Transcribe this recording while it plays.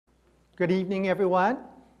Good evening, everyone.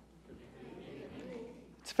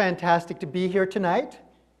 It's fantastic to be here tonight.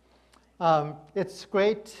 It's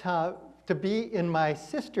great to be in my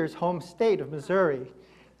sister's home state of Missouri.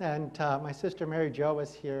 And my sister Mary Jo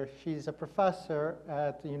is here. She's a professor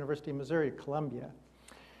at the University of Missouri at Columbia.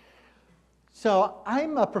 So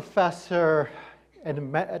I'm a professor at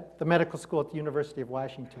the medical school at the University of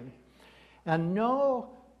Washington. And no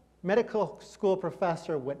medical school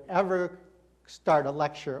professor would ever start a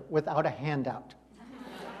lecture without a handout.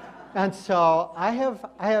 And so I have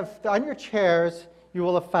on your chairs, you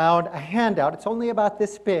will have found a handout. It's only about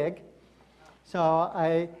this big. So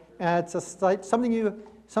it's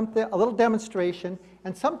a little demonstration,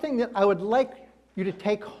 and something that I would like you to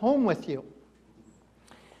take home with you.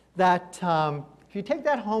 That if you take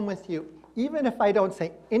that home with you, even if I don't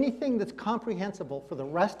say anything that's comprehensible for the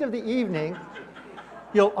rest of the evening,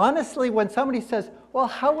 you'll honestly, when somebody says, well,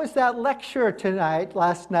 how was that lecture tonight,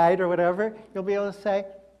 last night, or whatever, you'll be able to say,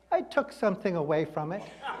 I took something away from it.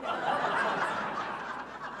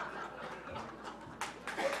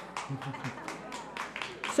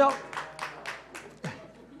 So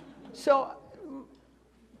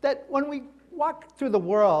that when we walk through the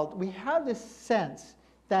world, we have this sense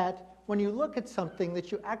that when you look at something,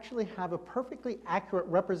 that you actually have a perfectly accurate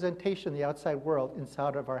representation of the outside world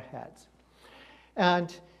inside of our heads.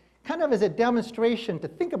 And kind of as a demonstration to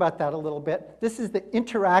think about that a little bit, this is the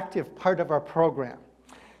interactive part of our program.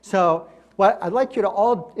 So what I'd like you to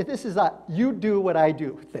all, this is a you do what I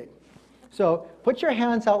do thing. So put your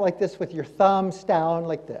hands out like this with your thumbs down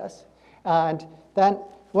like this. And then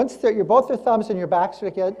once both your thumbs and your backs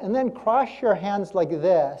together, and then cross your hands like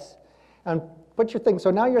this. And put your thing,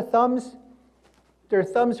 so now your thumbs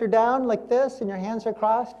are down like this and your hands are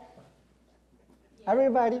crossed.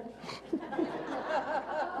 Everybody?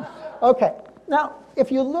 Okay, now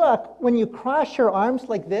if you look, when you cross your arms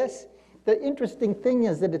like this, the interesting thing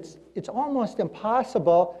is that it's almost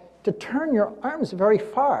impossible to turn your arms very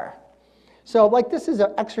far. So like this is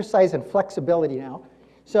an exercise in flexibility now.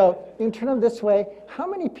 So you can turn them this way. How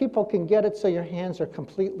many people can get it so your hands are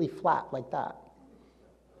completely flat like that?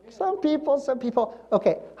 Some people.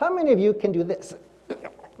 Okay, how many of you can do this?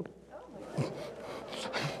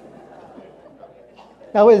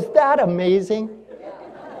 Now, is that amazing?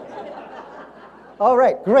 All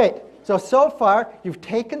right, great. So far, you've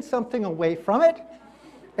taken something away from it,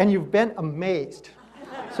 and you've been amazed.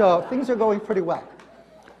 So things are going pretty well.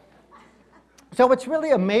 So what's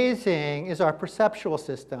really amazing is our perceptual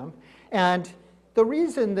system. And the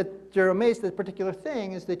reason that you're amazed at a particular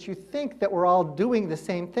thing is that you think that we're all doing the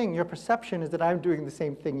same thing. Your perception is that I'm doing the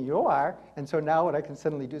same thing you are, and so now when I can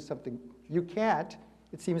suddenly do something you can't,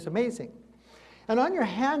 it seems amazing. And on your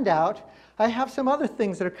handout, I have some other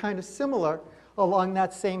things that are kind of similar along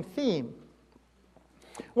that same theme.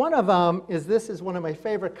 One of them is this is one of my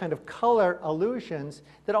favorite kind of color illusions,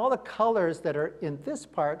 that all the colors that are in this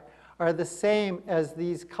part are the same as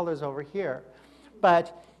these colors over here.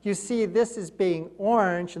 But you see this is being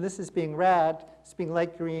orange, and this is being red, this being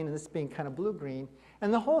light green, and this being kind of blue-green.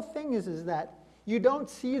 And the whole thing is that you don't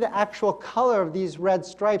see the actual color of these red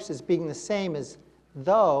stripes as being the same as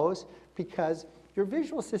those, because your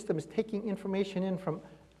visual system is taking information in from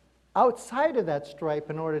outside of that stripe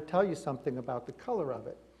in order to tell you something about the color of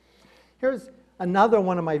it. Here's another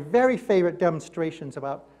one of my very favorite demonstrations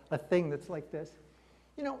about a thing that's like this.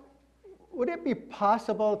 You know, would it be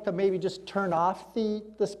possible to maybe just turn off the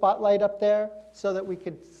spotlight up there so that we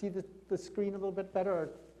could see the screen a little bit better, or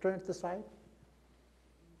turn it to the side?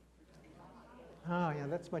 Oh, yeah,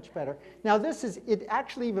 that's much better. Now, it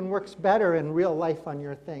actually even works better in real life on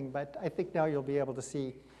your thing, but I think now you'll be able to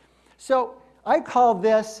see. So I call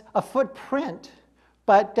this a footprint,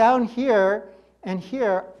 but down here and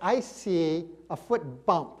here, I see a foot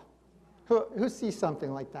bump. Who sees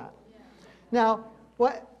something like that? Yeah. Now,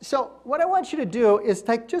 what I want you to do is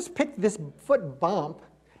just pick this foot bump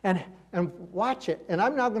and watch it. And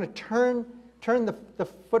I'm now going to turn the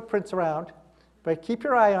footprints around, but keep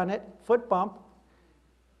your eye on it. Foot bump.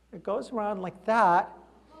 It goes around like that.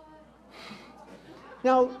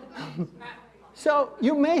 Now, so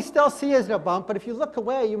you may still see it as a bump, but if you look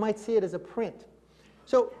away, you might see it as a print.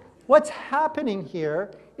 So what's happening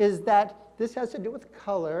here is that this has to do with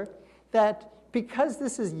color, that because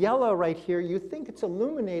this is yellow right here, you think it's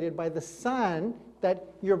illuminated by the sun that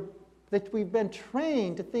we've been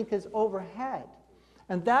trained to think is overhead.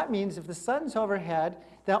 And that means if the sun's overhead,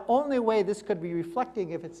 the only way this could be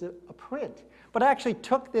reflecting if it's a print. But I actually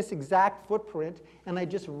took this exact footprint and I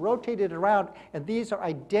just rotated it around, and these are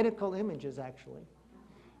identical images actually.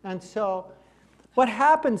 And so what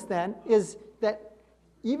happens then is that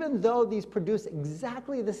even though these produce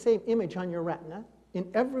exactly the same image on your retina, in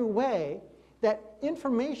every way, that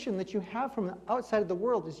information that you have from the outside of the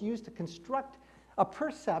world is used to construct a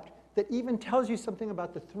percept that even tells you something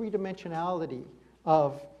about the three-dimensionality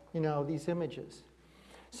of these images.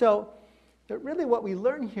 So really what we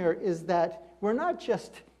learn here is that we're not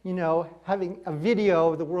just having a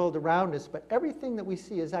video of the world around us, but everything that we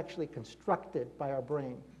see is actually constructed by our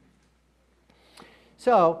brain.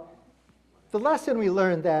 So the lesson we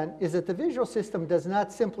learned then is that the visual system does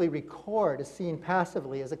not simply record a scene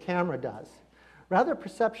passively as a camera does. Rather,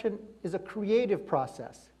 perception is a creative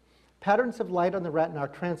process. Patterns of light on the retina are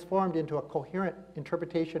transformed into a coherent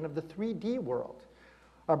interpretation of the 3D world.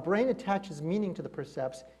 Our brain attaches meaning to the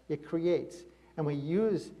percepts it creates, and we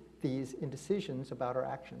use these in decisions about our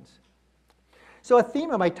actions. So a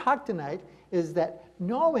theme of my talk tonight is that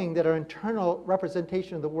knowing that our internal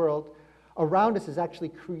representation of the world around us is actually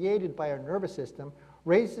created by our nervous system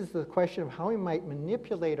raises the question of how we might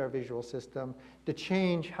manipulate our visual system to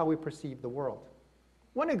change how we perceive the world.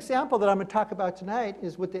 One example that I'm going to talk about tonight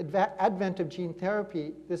is with the advent of gene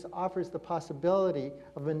therapy, this offers the possibility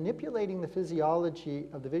of manipulating the physiology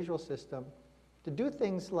of the visual system to do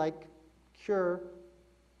things like cure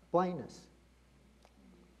blindness.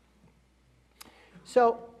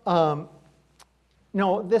 So,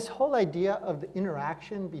 this whole idea of the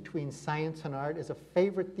interaction between science and art is a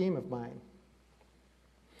favorite theme of mine.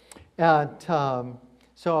 And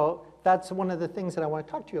so that's one of the things that I want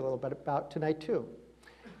to talk to you a little bit about tonight too.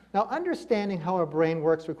 Now, understanding how our brain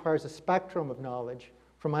works requires a spectrum of knowledge,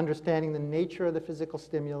 from understanding the nature of the physical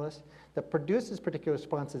stimulus that produces particular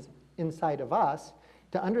responses inside of us,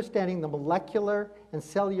 to understanding the molecular and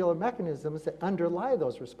cellular mechanisms that underlie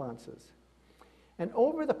those responses. And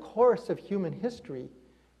over the course of human history,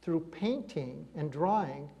 through painting and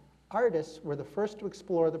drawing, artists were the first to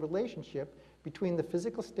explore the relationship between the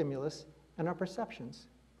physical stimulus and our perceptions.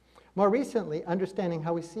 More recently, understanding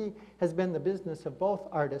how we see has been the business of both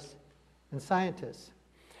artists and scientists.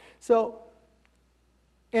 So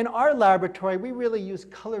in our laboratory, we really use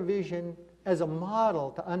color vision as a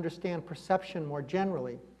model to understand perception more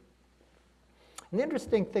generally. And the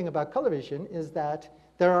interesting thing about color vision is that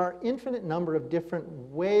there are an infinite number of different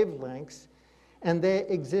wavelengths, and they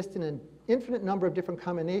exist in an infinite number of different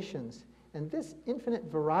combinations. And this infinite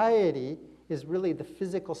variety is really the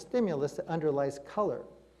physical stimulus that underlies color.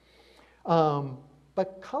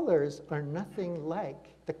 But colors are nothing like,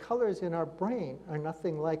 the colors in our brain are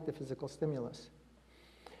nothing like the physical stimulus.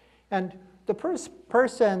 And the first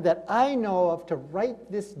person that I know of to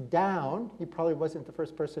write this down, he probably wasn't the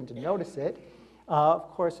first person to notice it, of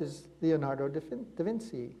course, is Leonardo da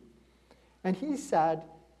Vinci. And he said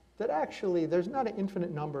that actually there's not an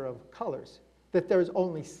infinite number of colors, that there's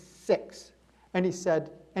only 6. And he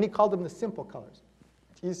said, and he called them the simple colors.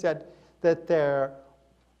 He said that they're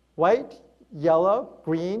white, yellow,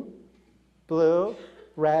 green, blue,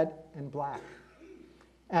 red, and black.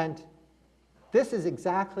 And this is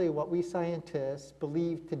exactly what we scientists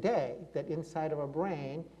believe today, that inside of our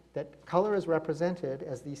brain, that color is represented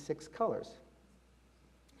as these 6 colors.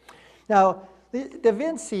 Now, Da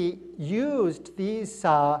Vinci used these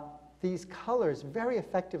colors very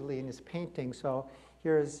effectively in his painting. So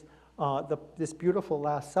here's this beautiful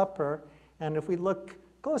Last Supper. And if we look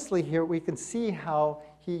closely here, we can see how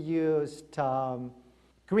he used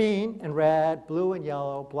green and red, blue and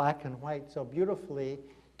yellow, black and white so beautifully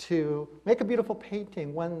to make a beautiful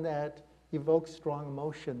painting, one that evokes strong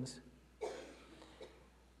emotions.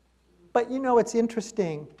 But it's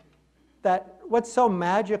interesting that what's so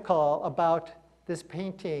magical about this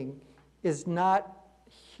painting is not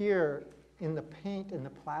here in the paint and the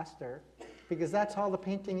plaster, because that's all the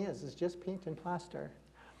painting is just paint and plaster.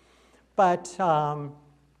 But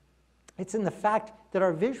it's in the fact that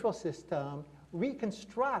our visual system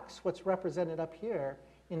reconstructs what's represented up here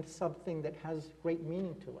into something that has great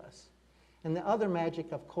meaning to us. And the other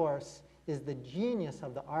magic, of course, is the genius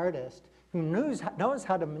of the artist who knows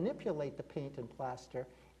how to manipulate the paint and plaster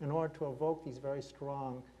in order to evoke these very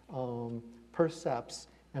strong percepts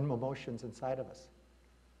and emotions inside of us.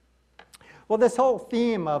 Well, this whole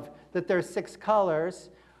theme of that there's 6 colors,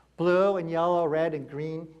 blue and yellow, red and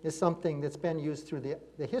green, is something that's been used through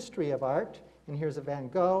the history of art. And here's a Van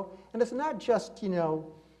Gogh. And it's not just,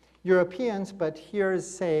 Europeans, but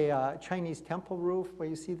here's a Chinese temple roof where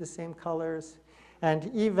you see the same colors.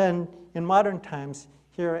 And even in modern times,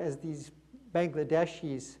 here as these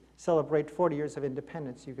Bangladeshis celebrate 40 years of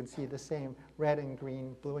independence, you can see the same red and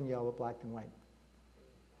green, blue and yellow, black and white.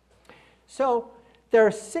 So there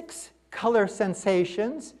are 6 color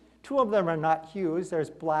sensations. 2 of them are not hues.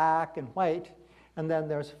 There's black and white, and then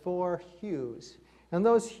there's 4 hues. And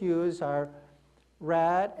those hues are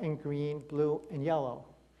red and green, blue and yellow.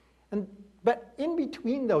 But in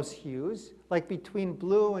between those hues, like between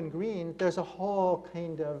blue and green, there's a whole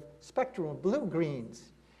kind of spectrum of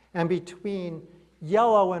blue-greens. And between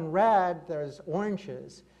yellow and red, there's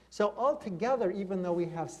oranges. So altogether, even though we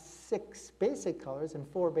have 6 basic colors and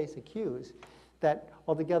 4 basic hues, that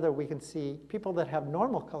altogether we can see, people that have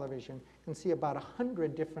normal color vision can see about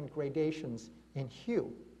 100 different gradations in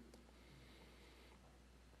hue.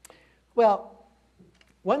 Well,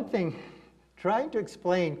 one thing, trying to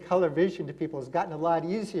explain color vision to people has gotten a lot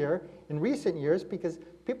easier in recent years because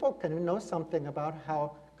people kind of know something about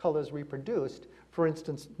how color is reproduced. For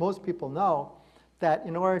instance, most people know that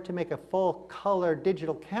in order to make a full color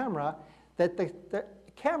digital camera, that the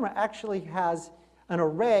camera actually has an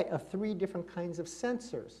array of 3 different kinds of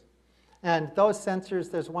sensors. And those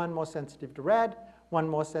sensors, there's one most sensitive to red, one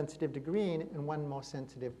most sensitive to green, and one most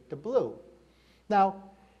sensitive to blue. Now,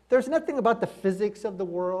 there's nothing about the physics of the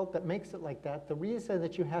world that makes it like that. The reason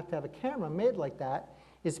that you have to have a camera made like that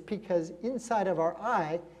is because inside of our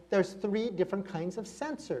eye, there's 3 different kinds of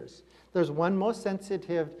sensors. There's one most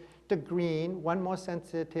sensitive to green, one most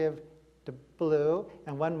sensitive to blue,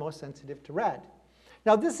 and one most sensitive to red.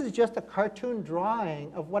 Now, this is just a cartoon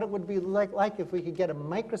drawing of what it would be like if we could get a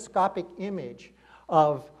microscopic image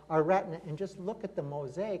of our retina and just look at the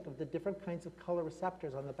mosaic of the different kinds of color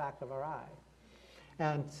receptors on the back of our eye.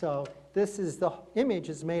 And so this is the image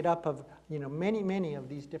is made up of many of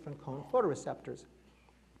these different cone photoreceptors.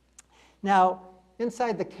 Now,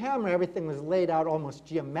 inside the camera, everything was laid out almost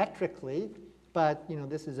geometrically, but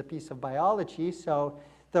this is a piece of biology, so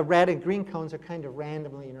the red and green cones are kind of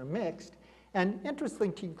randomly intermixed. And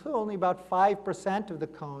interesting to include, only about 5% of the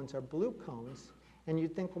cones are blue cones. And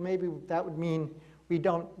you'd think, well, maybe that would mean we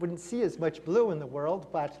wouldn't see as much blue in the world,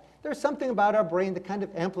 but there's something about our brain that kind of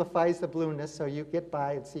amplifies the blueness, so you get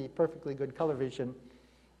by and see perfectly good color vision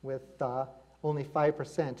with only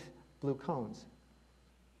 5% blue cones.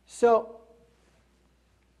 So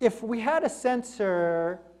if we had a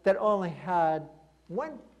sensor that only had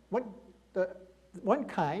one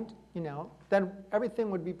kind, then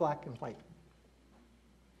everything would be black and white.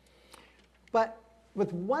 But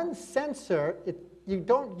with one sensor, you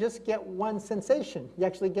don't just get one sensation. You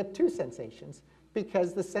actually get 2 sensations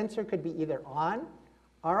because the sensor could be either on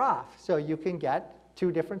or off. So you can get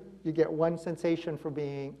you get one sensation for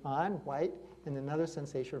being on, white, and another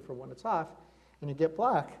sensation for when it's off, and you get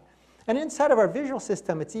black. And inside of our visual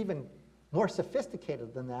system, it's even more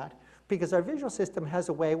sophisticated than that because our visual system has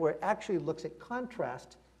a way where it actually looks at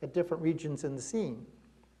contrast at different regions in the scene.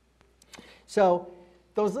 So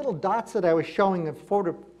those little dots that I was showing of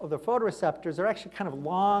the photoreceptors are actually kind of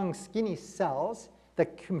long, skinny cells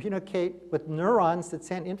that communicate with neurons that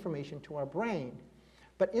send information to our brain.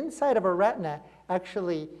 But inside of our retina,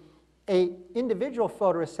 actually, an individual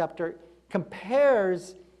photoreceptor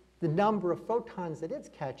compares the number of photons that it's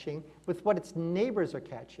catching with what its neighbors are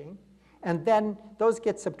catching, and then those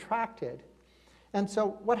get subtracted. And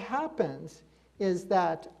so what happens is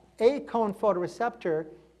that a cone photoreceptor,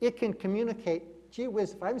 it can communicate, gee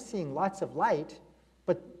whiz, if I'm seeing lots of light,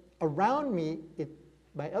 but around me,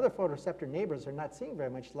 my other photoreceptor neighbors are not seeing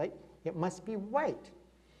very much light, it must be white.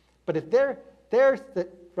 But if they're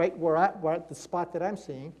right where at the spot that I'm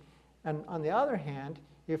seeing, and on the other hand,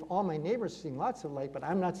 if all my neighbors are seeing lots of light, but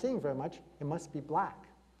I'm not seeing very much, it must be black.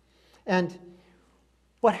 And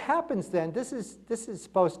what happens then, this is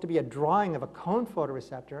supposed to be a drawing of a cone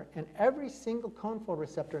photoreceptor, and every single cone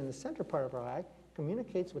photoreceptor in the center part of our eye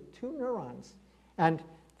communicates with 2 neurons. And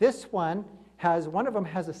this one of them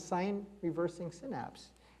has a sign reversing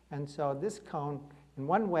synapse. And so this cone, in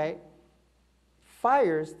one way,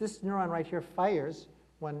 fires, this neuron right here fires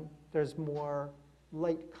when there's more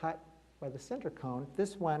light cut by the center cone.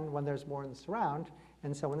 This one, when there's more in the surround.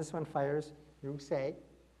 And so when this one fires, you say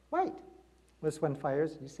white. This one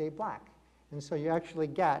fires, you say black. And so you actually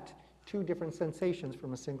get 2 different sensations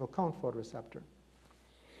from a single cone photoreceptor.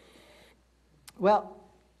 Well,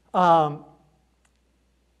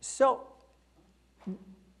 so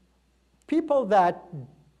people that,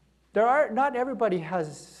 not everybody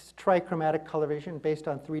has trichromatic color vision based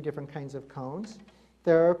on 3 different kinds of cones.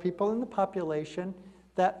 There are people in the population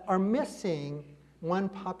that are missing one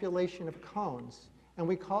population of cones. And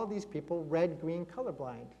we call these people red-green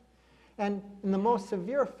colorblind. And in the most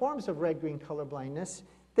severe forms of red-green colorblindness,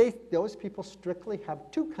 those people strictly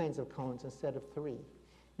have 2 kinds of cones instead of 3.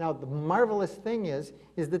 Now, the marvelous thing is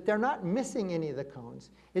that they're not missing any of the cones.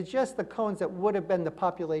 It's just the cones that would have been the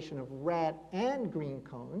population of red and green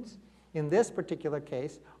cones, in this particular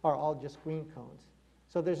case, are all just green cones.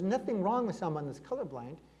 So there's nothing wrong with someone that's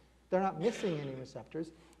colorblind. They're not missing any receptors.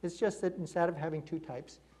 It's just that instead of having two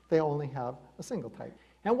types, they only have a single type.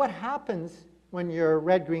 And what happens when you're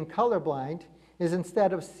red-green colorblind is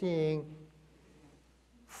instead of seeing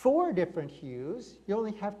 4 different hues, you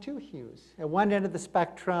only have 2 hues. At one end of the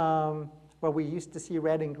spectrum, where we used to see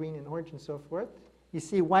red and green and orange and so forth, you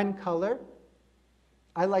see one color.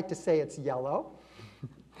 I like to say it's yellow.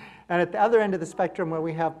 And at the other end of the spectrum, where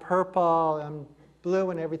we have purple and blue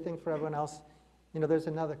and everything for everyone else, there's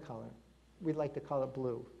another color. We'd like to call it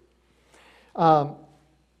blue. And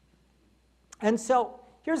so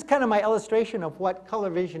here's kind of my illustration of what color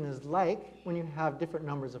vision is like when you have different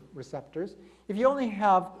numbers of receptors. If you only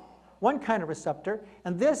have one kind of receptor,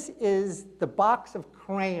 and this is the box of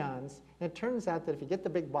crayons, and it turns out that if you get the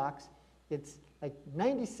big box, it's like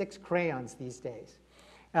 96 crayons these days.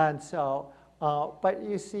 And so, but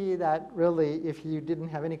you see that really, if you didn't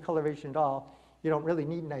have any color vision at all, you don't really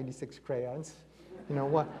need 96 crayons.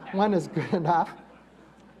 One is good enough.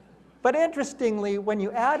 But interestingly, when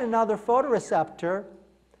you add another photoreceptor,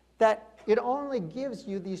 that it only gives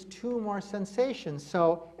you these 2 more sensations.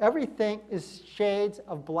 So everything is shades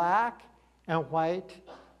of black and white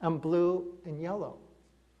and blue and yellow.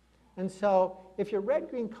 And so if you're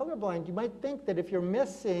red-green colorblind, you might think that if you're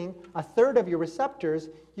missing 1/3 of your receptors,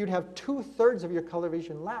 you'd have 2/3 of your color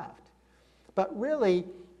vision left. But really,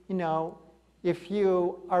 if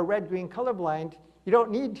you are red-green colorblind, you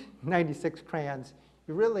don't need 96 crayons.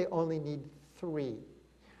 You really only need 3.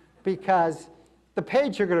 Because the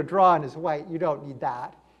page you're going to draw on is white. You don't need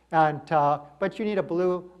that. And, but you need a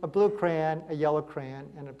blue crayon, a yellow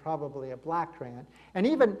crayon, and probably a black crayon. And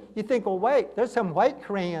even you think, well, wait, there's some white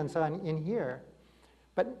crayons in here.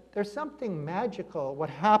 But there's something magical what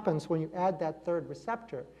happens when you add that 3rd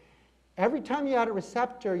receptor. Every time you add a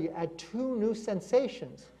receptor, you add 2 new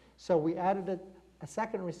sensations. So we added a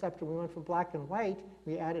 2nd receptor. We went from black and white.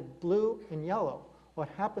 We added blue and yellow. What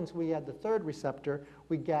happens when we add the 3rd receptor,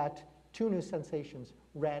 we get 2 new sensations,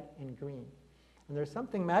 red and green. And there's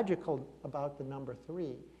something magical about the number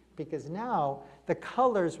 3, because now the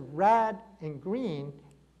colors red and green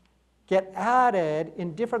get added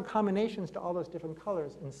in different combinations to all those different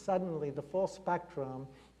colors, and suddenly the full spectrum,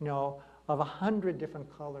 of 100 different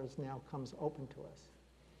colors now comes open to us.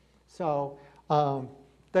 So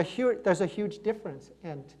there's a huge difference,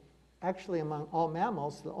 and actually among all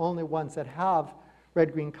mammals, the only ones that have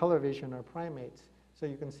red-green color vision are primates. So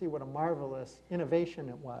you can see what a marvelous innovation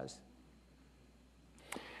it was.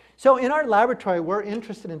 So in our laboratory, we're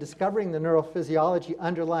interested in discovering the neurophysiology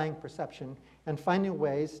underlying perception and finding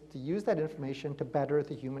ways to use that information to better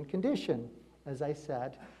the human condition, as I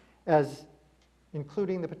said, as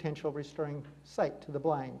including the potential of restoring sight to the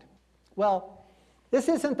blind. Well, this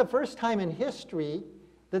isn't the first time in history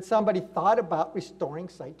that somebody thought about restoring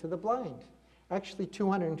sight to the blind. Actually,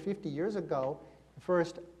 250 years ago, the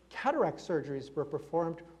first cataract surgeries were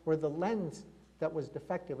performed where the lens that was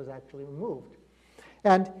defective was actually removed.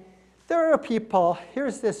 And there are people,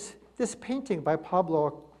 here's this painting by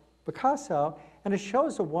Pablo Picasso, and it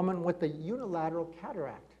shows a woman with a unilateral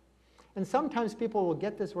cataract. And sometimes people will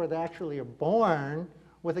get this where they actually are born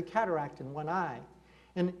with a cataract in one eye.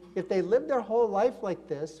 And if they live their whole life like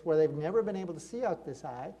this, where they've never been able to see out this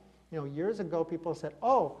eye, years ago people said,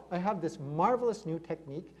 oh, I have this marvelous new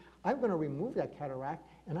technique. I'm going to remove that cataract,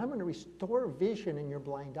 and I'm going to restore vision in your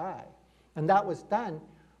blind eye. And that was done,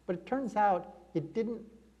 but it turns out it didn't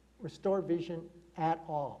restore vision at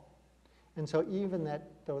all. And so even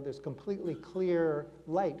though there's completely clear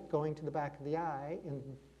light going to the back of the eye, and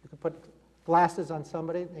you could put glasses on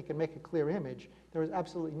somebody, they can make a clear image, there was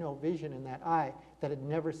absolutely no vision in that eye that had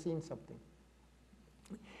never seen something.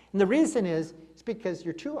 And the reason is because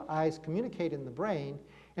your 2 eyes communicate in the brain,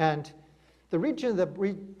 and if the region of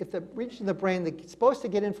the brain that's supposed to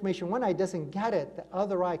get information, one eye doesn't get it, the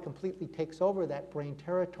other eye completely takes over that brain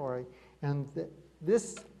territory, and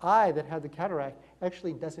this eye that had the cataract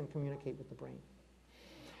actually doesn't communicate with the brain.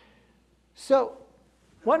 So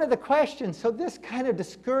one of the questions, so this kind of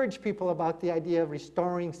discouraged people about the idea of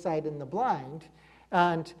restoring sight in the blind,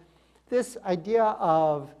 and this idea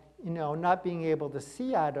of not being able to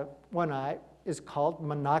see out of one eye is called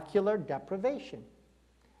monocular deprivation.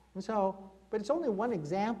 And so, but it's only one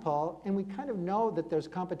example, and we kind of know that there's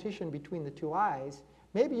competition between the 2 eyes.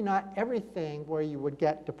 Maybe not everything where you would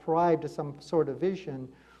get deprived of some sort of vision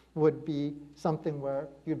would be something where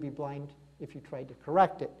you'd be blind if you tried to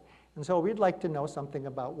correct it. And so we'd like to know something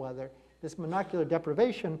about whether this monocular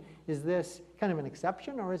deprivation, is this kind of an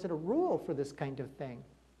exception, or is it a rule for this kind of thing?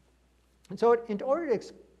 And so in order to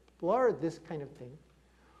explore this kind of thing,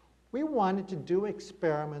 we wanted to do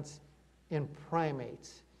experiments in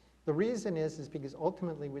primates. The reason is because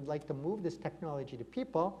ultimately we'd like to move this technology to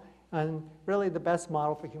people, and really the best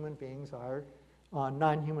model for human beings are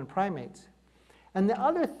non-human primates. And the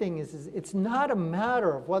other thing is it's not a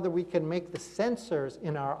matter of whether we can make the sensors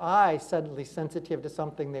in our eye suddenly sensitive to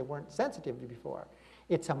something they weren't sensitive to before.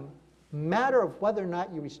 It's a matter of whether or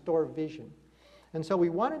not you restore vision. And so we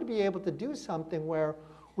wanted to be able to do something where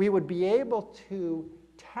we would be able to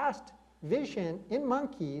test vision in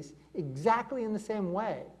monkeys exactly in the same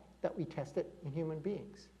way that we test it in human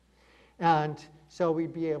beings. And so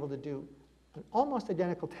we'd be able to do an almost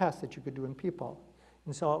identical test that you could do in people.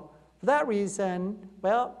 And so for that reason,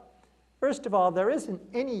 well, first of all, there isn't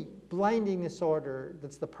any blinding disorder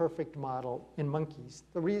that's the perfect model in monkeys.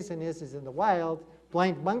 The reason is in the wild,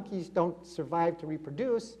 blind monkeys don't survive to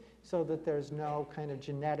reproduce, so that there's no kind of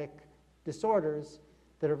genetic disorders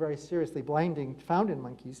that are very seriously blinding found in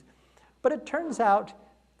monkeys. But it turns out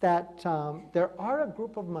that there are a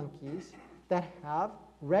group of monkeys that have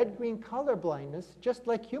red-green color blindness just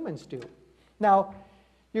like humans do. Now,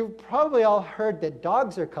 you've probably all heard that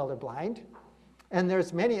dogs are colorblind, and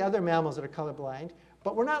there's many other mammals that are colorblind,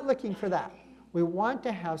 but we're not looking for that. We want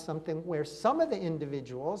to have something where some of the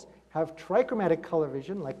individuals have trichromatic color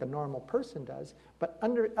vision like a normal person does, but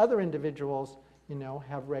other individuals,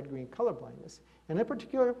 have red-green color blindness. And in a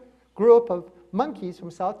particular group of monkeys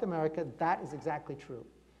from South America, that is exactly true.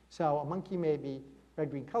 So a monkey may be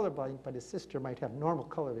red-green colorblind, but his sister might have normal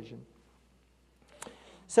color vision.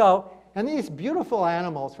 So, and these beautiful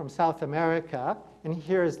animals from South America, and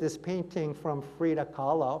here is this painting from Frida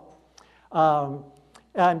Kahlo,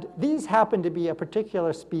 and these happen to be a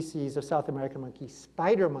particular species of South American monkeys,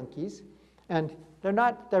 spider monkeys, and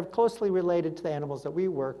they're closely related to the animals that we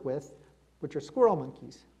work with, which are squirrel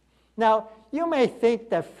monkeys. Now, you may think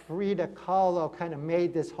that Frida Kahlo kind of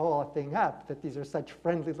made this whole thing up, that these are such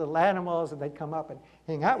friendly little animals and they come up and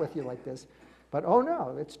hang out with you like this. But oh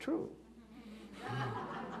no, it's true.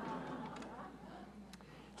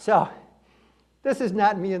 So, this is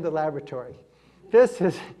not me in the laboratory. This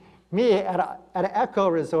is me at an eco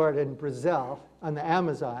resort in Brazil on the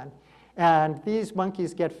Amazon. And these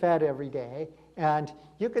monkeys get fed every day. And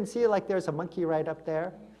you can see like there's a monkey right up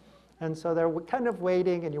there. And so they're kind of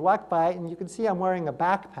waiting, and you walk by, and you can see I'm wearing a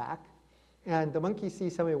backpack. And the monkeys see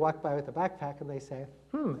somebody walk by with a backpack, and they say,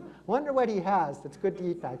 wonder what he has that's good to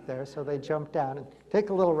eat back there. So they jump down and take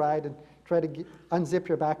a little ride and try to unzip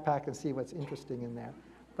your backpack and see what's interesting in there.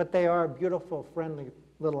 But they are beautiful, friendly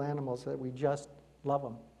little animals that we just love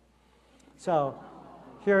them. So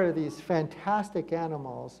here are these fantastic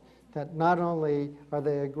animals that not only are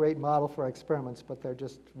they a great model for experiments, but they're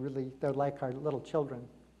just really, they're like our little children.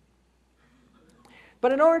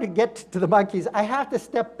 But in order to get to the monkeys, I have to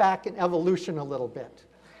step back in evolution a little bit.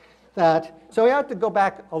 So we have to go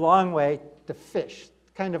back a long way to fish,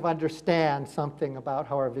 kind of understand something about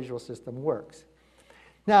how our visual system works.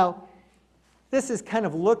 Now, this is kind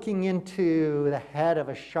of looking into the head of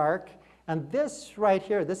a shark. And this right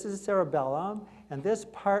here, this is the cerebellum. And this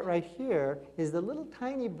part right here is the little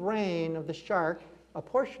tiny brain of the shark, a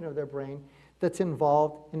portion of their brain that's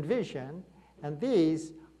involved in vision. And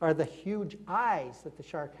these are the huge eyes that the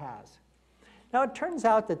shark has. Now, it turns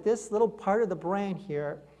out that this little part of the brain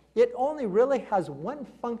here, it only really has one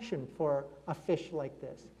function for a fish like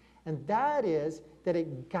this. And that is that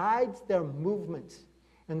it guides their movements.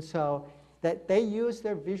 And so that they use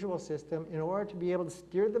their visual system in order to be able to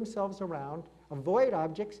steer themselves around, avoid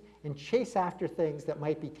objects, and chase after things that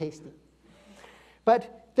might be tasty.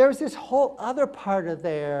 But there's this whole other part of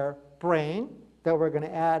their brain that we're going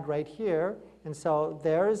to add right here. And so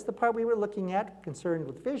there's the part we were looking at, concerned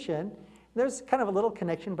with vision. There's kind of a little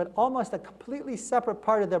connection, but almost a completely separate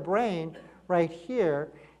part of their brain right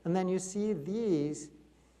here. And then you see these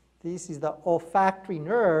is the olfactory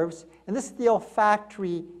nerves, and this is the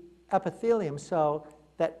olfactory epithelium, so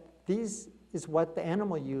that these is what the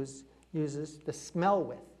animal uses to smell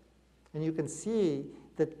with. And you can see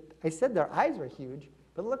that I said their eyes are huge,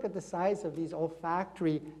 but look at the size of these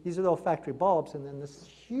olfactory, these are the olfactory bulbs, and then this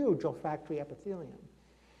huge olfactory epithelium.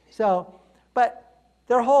 So, but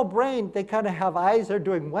their whole brain, they kind of have eyes that are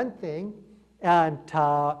doing one thing, and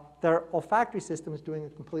their olfactory system is doing a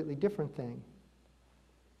completely different thing.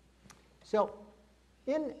 So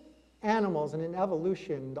in animals and in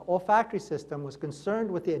evolution, the olfactory system was concerned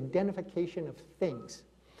with the identification of things,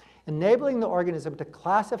 enabling the organism to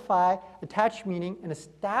classify, attach meaning, and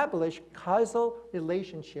establish causal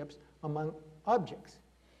relationships among objects.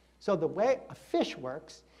 So the way a fish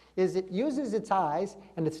works is it uses its eyes,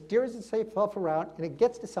 and it steers itself around, and it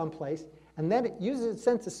gets to someplace, and then it uses its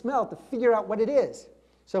sense of smell to figure out what it is.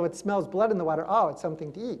 So it smells blood in the water. Oh, it's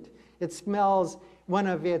something to eat. It smells one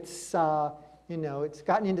of its, it's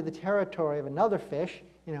gotten into the territory of another fish,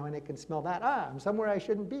 and it can smell that, I'm somewhere I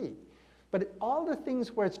shouldn't be. But all the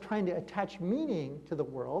things where it's trying to attach meaning to the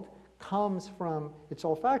world comes from its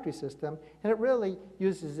olfactory system, and it really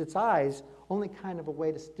uses its eyes only kind of a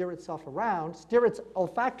way to steer itself around, steer its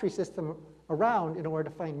olfactory system around in order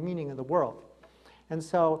to find meaning in the world. And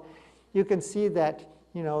so you can see that,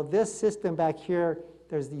 this system back here,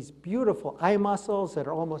 there's these beautiful eye muscles that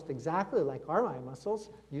are almost exactly like our eye muscles,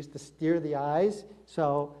 used to steer the eyes.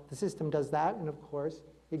 So the system does that, and of course,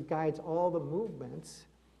 it guides all the movements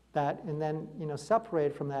that, and then,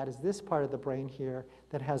 separated from that is this part of the brain here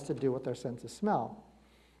that has to do with our sense of smell.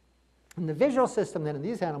 And the visual system then in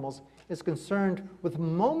these animals is concerned with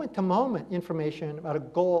moment-to-moment information about a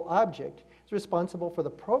goal object. It's responsible for the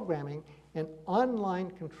programming and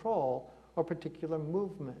online control of particular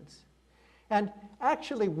movements. And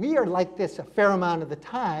actually, we are like this a fair amount of the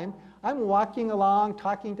time. I'm walking along,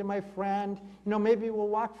 talking to my friend. Maybe we'll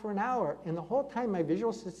walk for an hour. And the whole time, my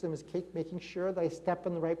visual system is making sure that I step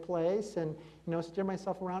in the right place and, steer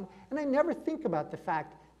myself around. And I never think about the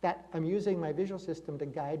fact that I'm using my visual system to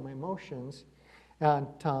guide my motions. And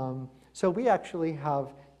so we actually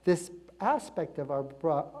have this aspect of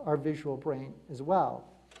our visual brain as well.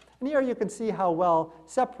 And here you can see how well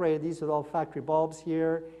separated these are the olfactory bulbs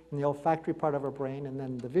here, and the olfactory part of our brain, and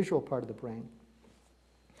then the visual part of the brain.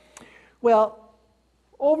 Well,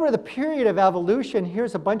 over the period of evolution,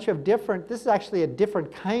 here's a bunch of different, this is actually a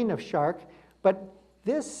different kind of shark, but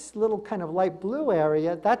this little kind of light blue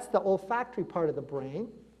area, that's the olfactory part of the brain.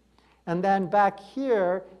 And then back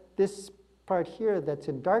here, this part here that's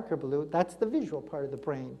in darker blue, that's the visual part of the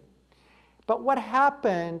brain. But what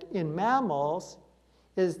happened in mammals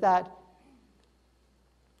is that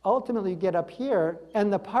ultimately you get up here,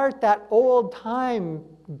 and the part, that old time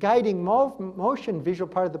guiding motion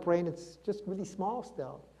visual part of the brain, it's just really small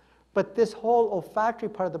still. But this whole olfactory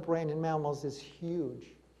part of the brain in mammals is huge.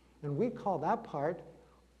 And we call that part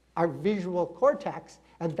our visual cortex.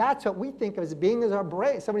 And that's what we think of as being as our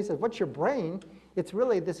brain. Somebody says, what's your brain? It's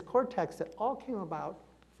really this cortex that all came about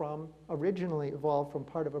from, originally evolved from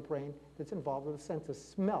part of a brain that's involved with a sense of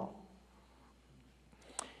smell.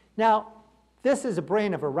 Now, this is a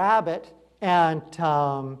brain of a rabbit, and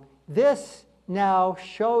this now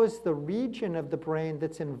shows the region of the brain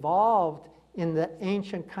that's involved in the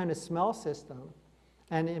ancient kind of smell system.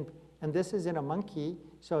 And this is in a monkey,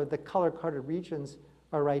 so the color-coded regions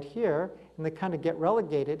are right here, and they kind of get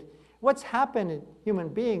relegated. What's happened in human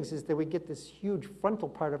beings is that we get this huge frontal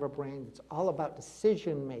part of our brain that's all about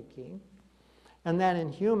decision-making. And then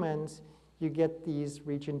in humans, you get these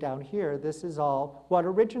region down here. This is all what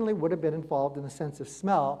originally would have been involved in the sense of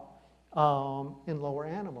smell in lower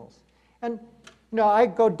animals. And I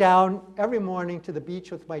go down every morning to the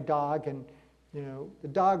beach with my dog, and the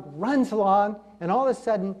dog runs along, and all of a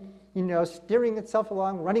sudden, steering itself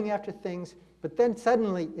along, running after things, but then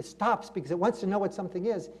suddenly it stops because it wants to know what something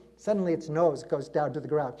is. Suddenly its nose goes down to the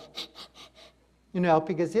ground.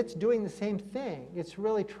 Because it's doing the same thing. It's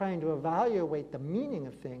really trying to evaluate the meaning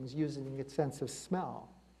of things using its sense of smell.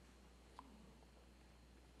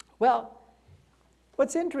 Well,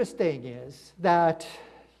 what's interesting is that,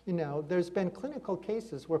 there's been clinical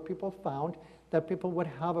cases where people found that people would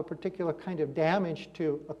have a particular kind of damage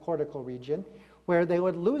to a cortical region where they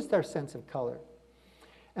would lose their sense of color.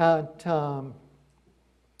 And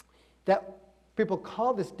that people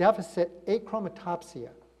call this deficit achromatopsia.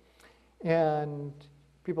 And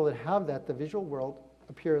people that have that, the visual world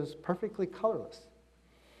appears perfectly colorless.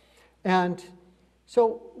 And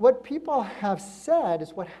so what people have said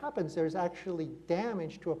is what happens, there's actually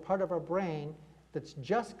damage to a part of our brain that's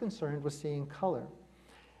just concerned with seeing color.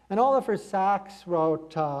 And Oliver Sacks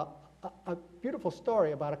wrote a beautiful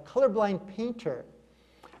story about a colorblind painter.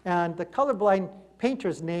 And the colorblind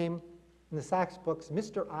painter's name in the Sacks books,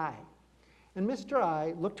 Mr. I. And Mr.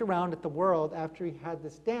 I looked around at the world after he had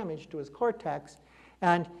this damage to his cortex,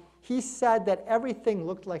 and he said that everything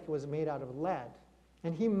looked like it was made out of lead.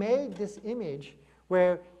 And he made this image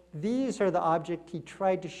where these are the objects he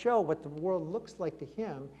tried to show what the world looks like to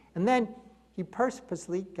him. And then he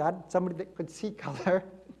purposely got somebody that could see color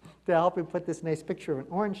to help him put this nice picture of an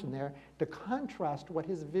orange in there to contrast what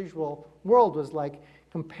his visual world was like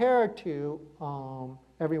compared to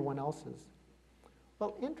everyone else's.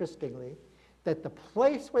 Well, interestingly, that the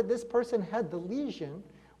place where this person had the lesion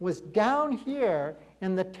was down here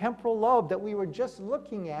in the temporal lobe that we were just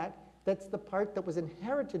looking at. That's the part that was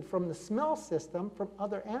inherited from the smell system from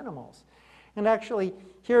other animals. And actually,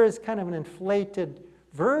 here is kind of an inflated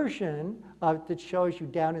version of that shows you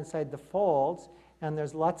down inside the folds. And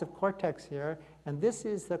there's lots of cortex here. And this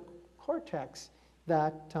is the cortex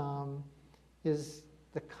that is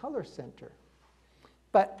the color center.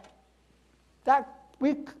 But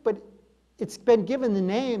it's been given the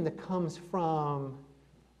name that comes from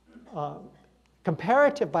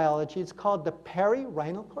comparative biology. It's called the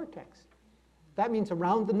perirhinal cortex. That means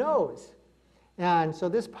around the nose. And so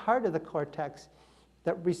this part of the cortex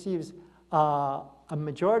that receives a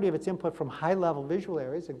majority of its input from high-level visual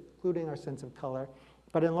areas, including our sense of color,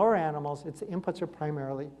 but in lower animals, its inputs are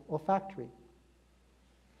primarily olfactory.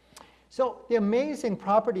 So the amazing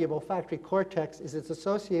property of olfactory cortex is its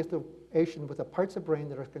association with the parts of brain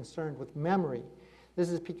that are concerned with memory. This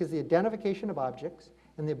is because the identification of objects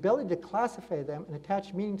and the ability to classify them and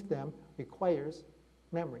attach meaning to them requires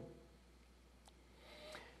memory.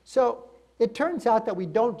 So it turns out that we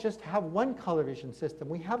don't just have one color vision system.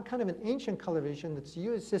 We have kind of an ancient color vision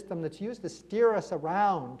system that's used to steer us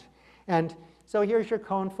around. And so here's your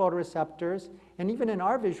cone photoreceptors. And even in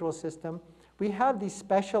our visual system, we have these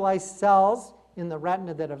specialized cells in the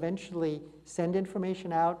retina that eventually send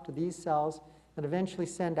information out to these cells that eventually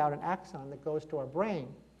send out an axon that goes to our brain.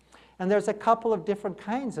 And there's a couple of different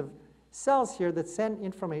kinds of cells here that send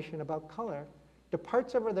information about color to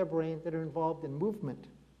parts of their brain that are involved in movement.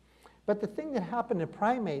 But the thing that happened in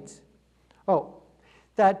primates,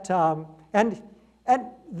 and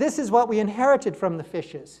this is what we inherited from the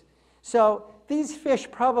fishes. So these fish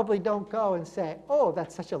probably don't go and say, oh,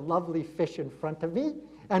 that's such a lovely fish in front of me,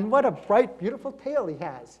 and what a bright, beautiful tail he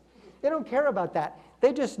has. They don't care about that.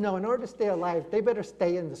 They just know in order to stay alive, they better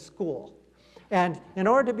stay in the school. And in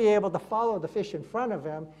order to be able to follow the fish in front of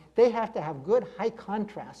them, they have to have good high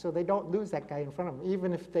contrast so they don't lose that guy in front of them,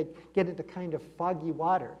 even if they get into kind of foggy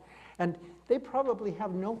water. And they probably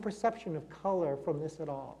have no perception of color from this at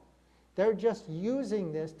all. They're just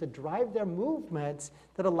using this to drive their movements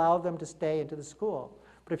that allow them to stay into the school.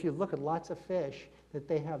 But if you look at lots of fish, that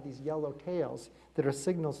they have these yellow tails that are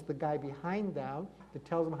signals to the guy behind them that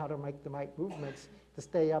tells them how to make the right movements to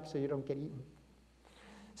stay up so you don't get eaten.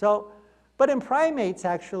 So, but in primates,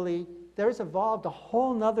 actually, there's evolved a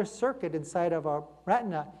whole nother circuit inside of our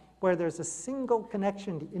retina where there's a single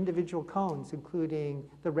connection to individual cones, including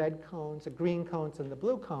the red cones, the green cones, and the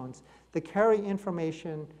blue cones, that carry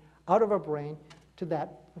information out of our brain to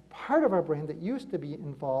that part of our brain that used to be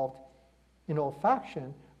involved in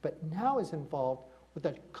olfaction, but now is involved with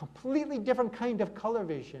a completely different kind of color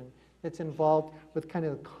vision that's involved with kind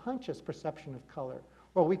of the conscious perception of color,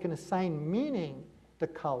 where we can assign meaning to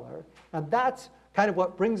color. And that's kind of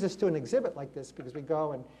what brings us to an exhibit like this, because we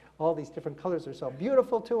go and all these different colors are so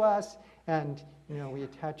beautiful to us, and we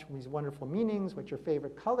attach these wonderful meanings. What's your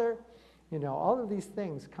favorite color? All of these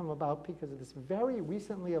things come about because of this very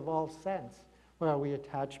recently evolved sense where we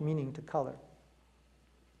attach meaning to color.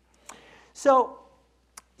 So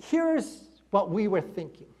here's what we were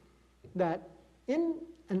thinking, that in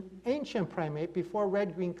an ancient primate, before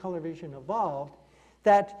red-green color vision evolved,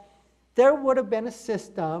 that there would have been a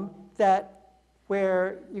system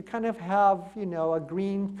where you kind of have, a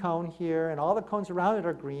green cone here, and all the cones around it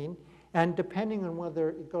are green, and depending on whether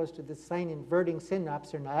it goes to the sign-inverting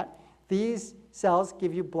synapse or not, these cells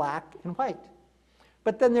give you black and white.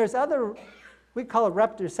 But then there's other, we call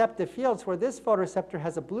it receptive fields, where this photoreceptor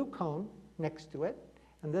has a blue cone next to it,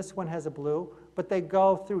 and this one has a blue, but they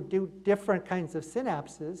go through different kinds of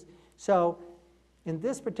synapses. So in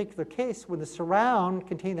this particular case, when the surround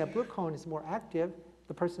containing that blue cone is more active,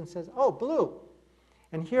 the person says, oh, blue.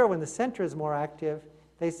 And here, when the center is more active,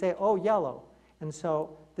 they say, oh, yellow. And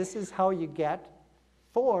so this is how you get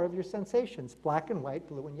 4 of your sensations, black and white,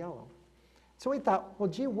 blue and yellow. So we thought, well,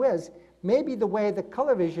 gee whiz, maybe the way the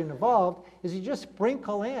color vision evolved is you just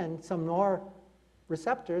sprinkle in some more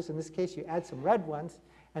receptors. In this case, you add some red ones,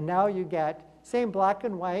 and now you get same black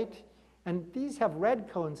and white. And these have red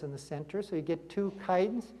cones in the center, so you get 2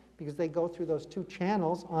 kinds because they go through those 2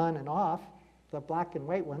 channels on and off, the black and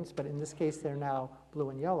white ones, but in this case, they're now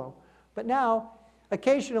blue and yellow. But now,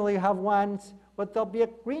 occasionally you have ones, but there'll be a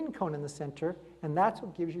green cone in the center, and that's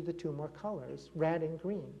what gives you the 2 more colors, red and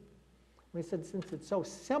green. We said, since it's so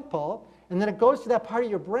simple, and then it goes to that part of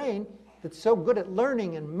your brain that's so good at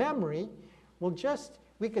learning and memory,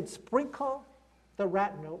 we could sprinkle the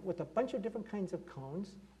retina with a bunch of different kinds of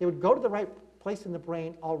cones. It would go to the right place in the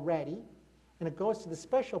brain already, and it goes to the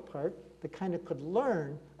special part that kind of could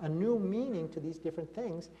learn a new meaning to these different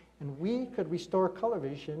things, and we could restore color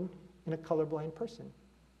vision in a colorblind person.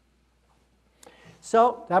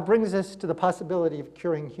 So that brings us to the possibility of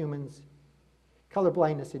curing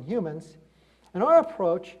colorblindness in humans. And our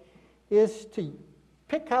approach is to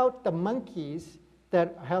pick out the monkeys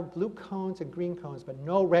that have blue cones and green cones, but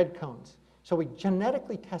no red cones. So we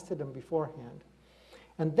genetically tested them beforehand.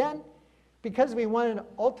 And then because we wanted to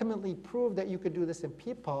ultimately prove that you could do this in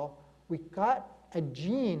people, we got a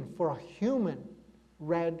gene for a human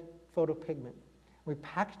red photopigment. We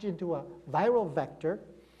packaged it into a viral vector,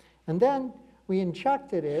 and then we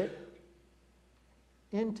injected it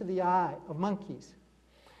into the eye of monkeys.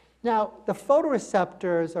 Now, the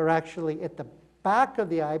photoreceptors are actually at the back of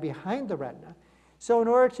the eye behind the retina. So in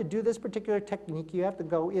order to do this particular technique, you have to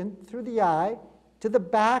go in through the eye to the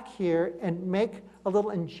back here and make a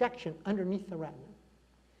little injection underneath the retina.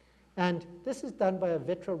 And this is done by a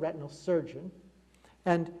vitreoretinal surgeon.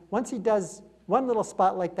 And once he does one little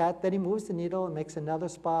spot like that, then he moves the needle and makes another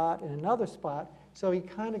spot and another spot. So he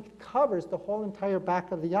kind of covers the whole entire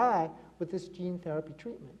back of the eye with this gene therapy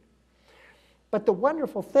treatment. But the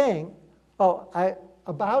wonderful thing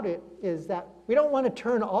about it is that we don't want to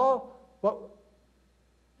turn all, what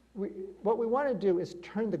we want to do is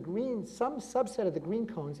turn the green, some subset of the green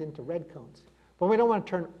cones into red cones. But we don't want to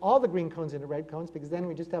turn all the green cones into red cones because then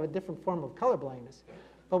we just have a different form of color blindness.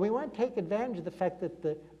 But we want to take advantage of the fact that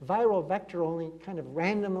the viral vector only kind of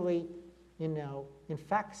randomly,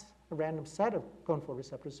 infects a random set of cone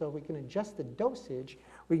photoreceptors. So if we can adjust the dosage,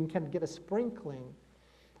 we can kind of get a sprinkling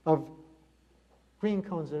of green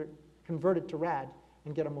cones that are converted to red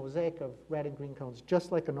and get a mosaic of red and green cones,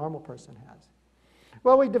 just like a normal person has.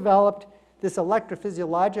 Well, we developed this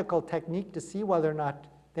electrophysiological technique to see whether or not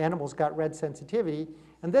the animals got red sensitivity.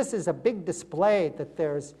 And this is a big display that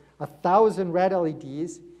there's 1,000 red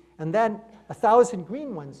LEDs, and then 1,000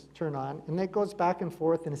 green ones turn on, and that goes back and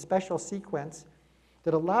forth in a special sequence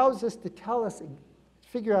that allows us to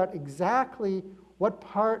figure out exactly what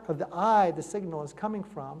part of the eye the signal is coming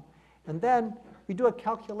from. And then we do a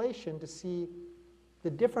calculation to see the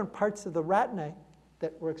different parts of the retina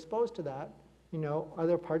that were exposed to that. Are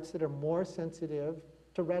there parts that are more sensitive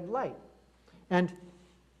to red light? And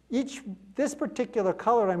this particular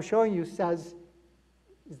color I'm showing you is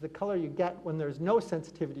the color you get when there's no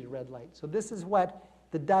sensitivity to red light. So this is what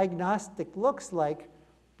the diagnostic looks like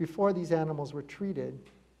before these animals were treated.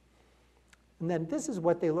 And then this is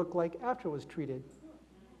what they look like after it was treated.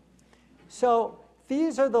 So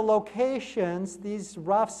these are the locations, these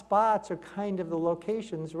rough spots are kind of the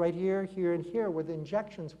locations right here, here, and here where the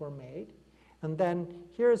injections were made. And then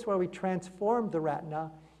here's where we transformed the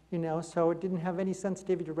retina, so it didn't have any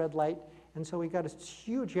sensitivity to red light. And so we got a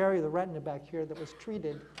huge area of the retina back here that was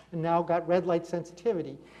treated and now got red light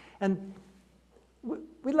sensitivity. And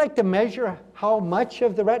we like to measure how much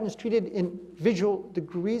of the retina is treated in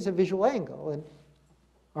degrees of visual angle. And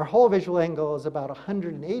our whole visual angle is about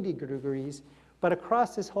 180 degrees, but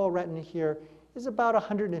across this whole retina here is about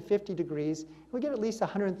 150 degrees. We get at least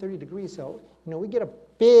 130 degrees. So, we get a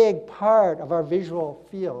big part of our visual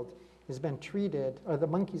field has been treated, or the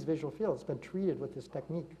monkey's visual field has been treated with this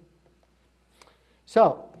technique.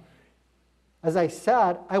 So, as I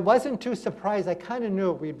said, I wasn't too surprised. I kind of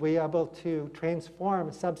knew we'd be able to transform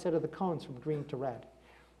a subset of the cones from green to red.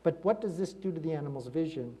 But what does this do to the animal's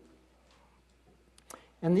vision?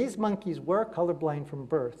 And these monkeys were colorblind from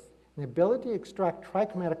birth. The ability to extract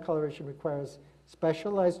trichromatic color vision requires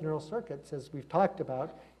specialized neural circuits, as we've talked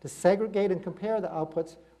about, to segregate and compare the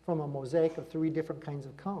outputs from a mosaic of 3 different kinds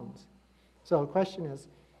of cones. So the question is,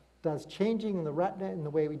 does changing the retina in the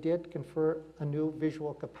way we did confer a new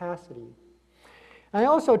visual capacity? I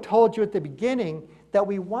also told you at the beginning that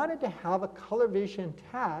we wanted to have a color vision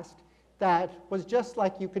test that was just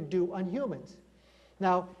like you could do on humans.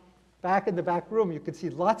 Now, back in the back room, you could see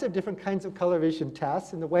lots of different kinds of color vision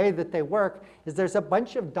tests, and the way that they work is there's a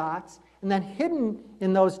bunch of dots, and then hidden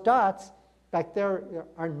in those dots back there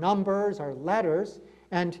are numbers, are letters,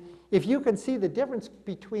 and if you can see the difference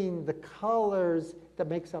between the colors that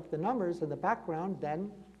makes up the numbers in the background,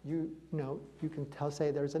 then you can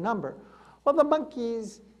say there's a number. Well, the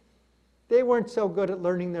monkeys, they weren't so good at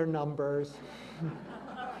learning their numbers.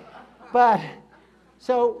 But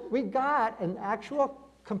so we got an actual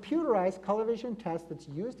computerized color vision test that's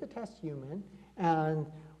used to test human, and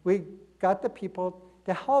we got the people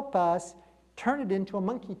to help us turn it into a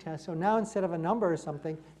monkey test. So now instead of a number or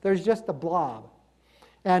something, there's just a blob.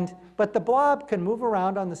 But the blob can move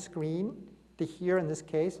around on the screen to here in this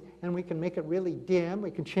case, and we can make it really dim.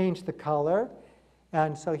 We can change the color.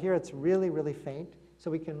 And so here it's really, really faint.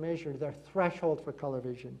 So we can measure their threshold for color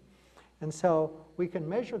vision. And so we can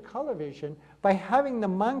measure color vision by having the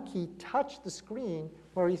monkey touch the screen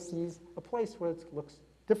where he sees a place where it looks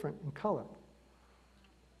different in color.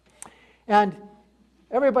 And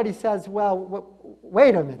everybody says, well,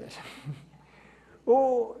 wait a minute.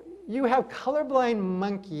 Oh, you have colorblind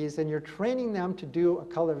monkeys and you're training them to do a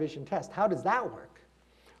color vision test. How does that work?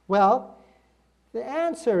 Well, The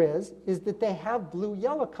answer is that they have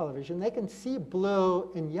blue-yellow color vision. They can see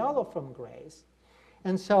blue and yellow from grays.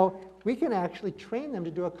 And so we can actually train them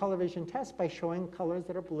to do a color vision test by showing colors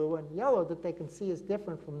that are blue and yellow that they can see as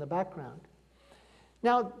different from the background.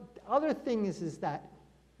 Now, the other thing is that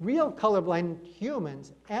real colorblind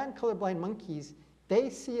humans and colorblind monkeys, they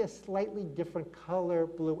see a slightly different color,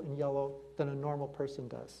 blue and yellow, than a normal person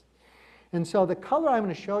does. And so the color I'm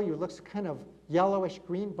going to show you looks kind of yellowish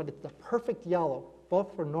green, but it's the perfect yellow,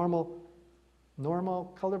 both for normal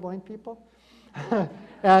colorblind people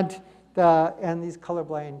and these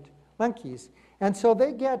colorblind monkeys. And so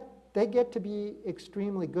they get to be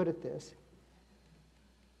extremely good at this.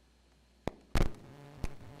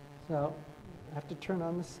 So I have to turn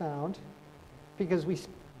on the sound because we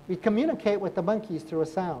communicate with the monkeys through a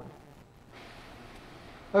sound.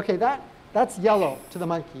 Okay, that's yellow to the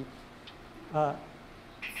monkey.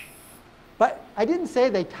 But I didn't say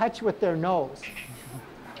they touch with their nose.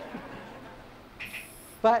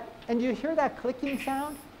 And you hear that clicking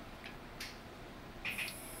sound?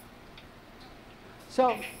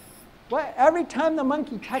 So every time the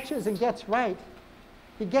monkey touches and gets right,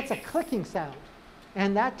 he gets a clicking sound.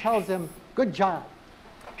 And that tells him, good job.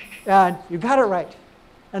 And you got it right.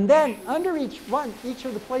 And then under each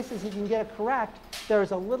of the places he can get it correct,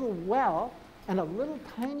 there's a little well, and a little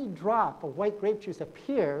tiny drop of white grape juice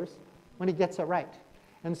appears when he gets it right.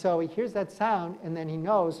 And so he hears that sound, and then he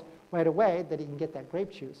knows right away that he can get that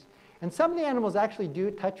grape juice. And some of the animals actually do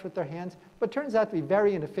touch with their hands, but it turns out to be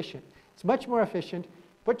very inefficient. It's much more efficient.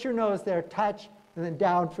 Put your nose there, touch, and then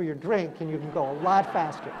down for your drink, and you can go a lot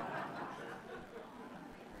faster.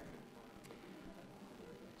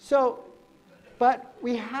 But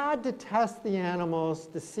we had to test the animals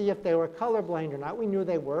to see if they were colorblind or not. We knew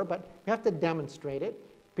they were, but we have to demonstrate it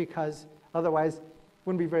because otherwise it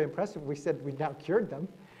wouldn't be very impressive if we said we'd now cured them.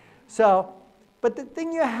 But the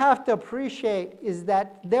thing you have to appreciate is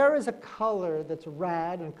that there is a color that's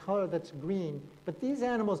red and a color that's green, but these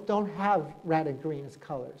animals don't have red and green as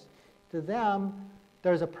colors. To them,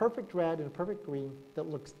 there's a perfect red and a perfect green that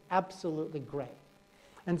looks absolutely gray.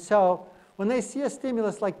 And so when they see a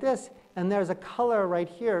stimulus like this, and there's a color right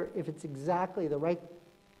here, if it's exactly the right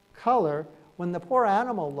color, when the poor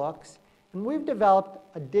animal looks, and we've developed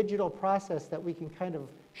a digital process that we can kind of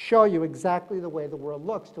show you exactly the way the world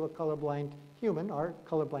looks to a colorblind human or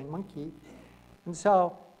colorblind monkey. And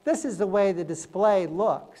so this is the way the display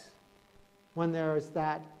looks when there's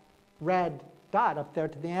that red dot up there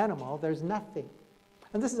to the animal. There's nothing.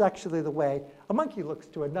 And this is actually the way a monkey looks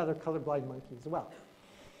to another colorblind monkey as well.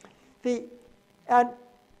 And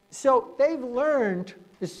so they've learned,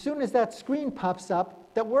 as soon as that screen pops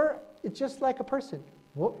up, that it's just like a person.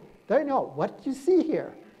 Well, they know, what do you see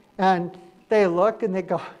here? And they look and they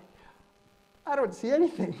go, I don't see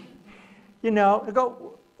anything. They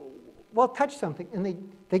go, well, touch something. And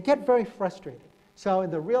they get very frustrated. So in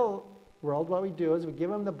the real world, what we do is we give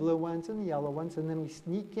them the blue ones and the yellow ones, and then we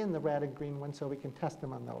sneak in the red and green ones so we can test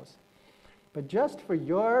them on those. But just for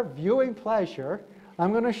your viewing pleasure,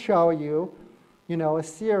 I'm going to show you, a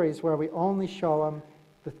series where we only show them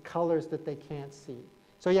the colors that they can't see.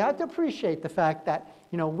 So you have to appreciate the fact that,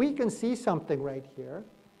 we can see something right here,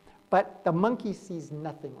 but the monkey sees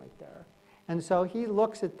nothing right there. And so he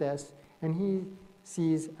looks at this, and he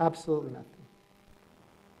sees absolutely nothing.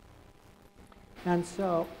 And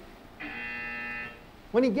so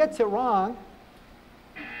when he gets it wrong,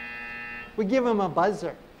 we give him a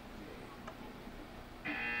buzzer.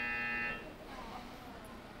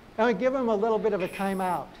 And we give him a little bit of a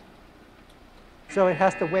timeout. So it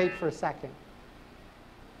has to wait for a second.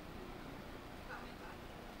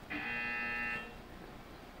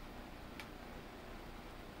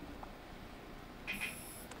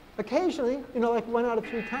 Occasionally, like 1 out of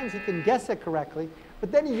 3 times, he can guess it correctly,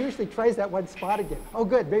 but then he usually tries that one spot again. Oh,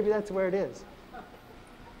 good, maybe that's where it is.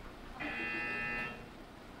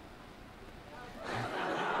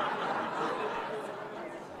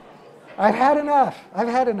 I've had enough. I've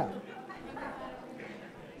had enough.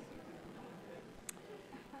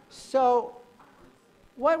 So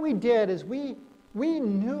what we did is we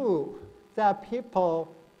knew that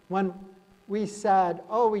people, when we said,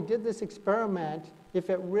 oh, we did this experiment, if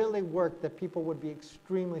it really worked, that people would be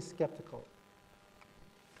extremely skeptical.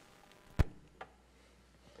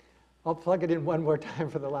 I'll plug it in one more time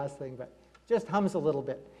for the last thing, but it just hums a little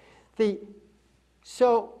bit.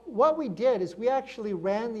 So what we did is we actually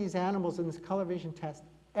ran these animals in this color vision test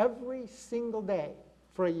every single day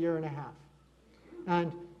for 1.5 years.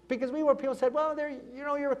 And because people said, well,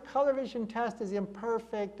 your color vision test is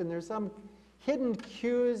imperfect, and there's some hidden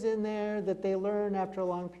cues in there that they learn after a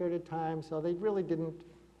long period of time, so they really didn't,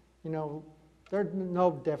 They're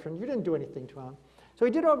no different. You didn't do anything to them. So we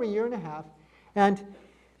did it over a year and a half. And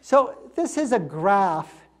so this is a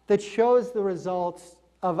graph that shows the results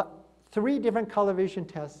of 3 different color vision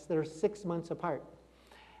tests that are 6 months apart.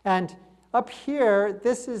 And up here,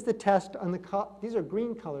 this is the test on these are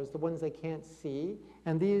green colors, the ones they can't see.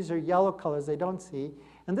 And these are yellow colors they don't see.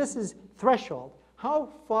 And this is threshold. How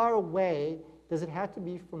far away does it have to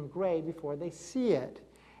be from gray before they see it?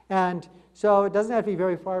 And so it doesn't have to be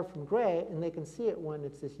very far from gray, and they can see it when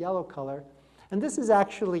it's this yellow color. And this is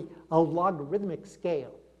actually a logarithmic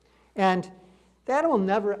scale. And the animal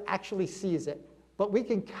never actually sees it. But we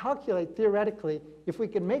can calculate theoretically, if we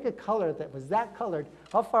could make a color that was that colored,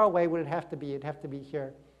 how far away would it have to be? It'd have to be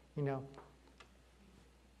here,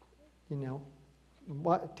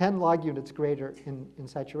 10 log units greater in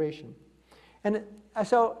saturation. And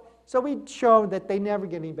so we show that they never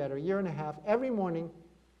get any better. A year and a half, every morning,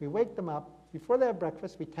 we wake them up. Before they have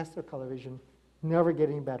breakfast, we test their color vision. Never get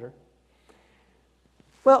any better.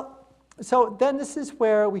 Well, so then this is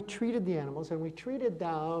where we treated the animals, and we treated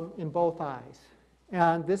them in both eyes.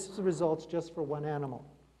 And this is the results just for one animal.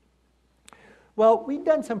 Well, we'd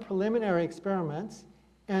done some preliminary experiments,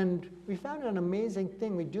 and we found an amazing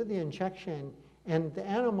thing. We do the injection, and the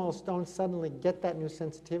animals don't suddenly get that new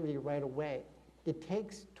sensitivity right away. It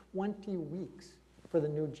takes 20 weeks for the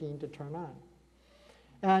new gene to turn on.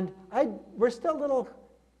 And we're still a little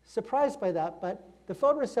surprised by that, but the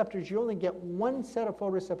photoreceptors, you only get one set of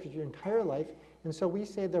photoreceptors your entire life, and so we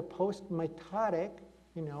say they're post-mitotic.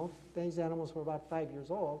 These animals were about 5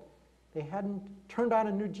 years old. They hadn't turned on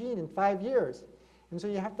a new gene in 5 years. And so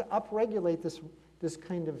you have to upregulate this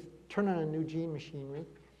kind of turn on a new gene machinery.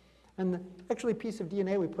 And actually, a piece of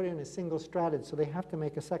DNA we put in is single-stranded, so they have to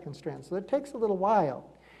make a second strand. So it takes a little while.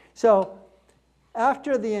 So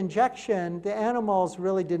after the injection, the animals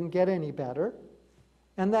really didn't get any better.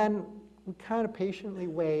 And then we kind of patiently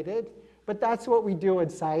waited. But that's what we do in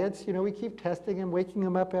science. We keep testing them, waking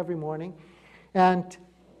them up every morning.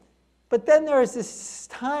 But then this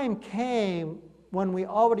time came when we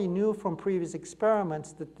already knew from previous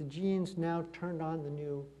experiments that the genes now turned on the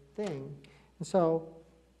new thing. And so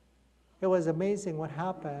it was amazing what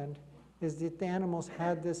happened is that the animals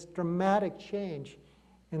had this dramatic change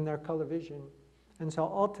in their color vision. And so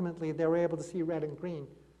ultimately, they were able to see red and green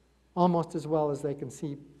almost as well as they can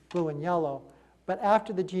see blue and yellow. But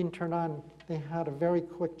after the gene turned on, they had a very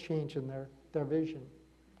quick change in their vision.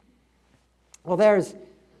 Well,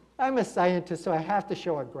 I'm a scientist, so I have to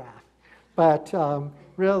show a graph. But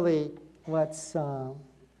really, what's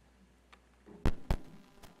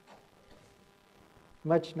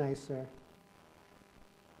much nicer.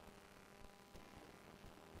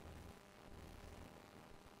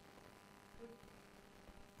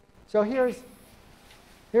 So here's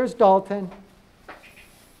Dalton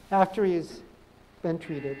after he's been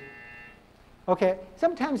treated. Okay,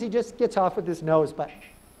 sometimes he just gets off with his nose, but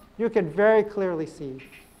you can very clearly see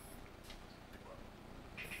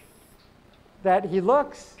that he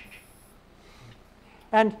looks,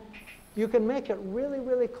 and you can make it really,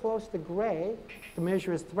 really close to gray to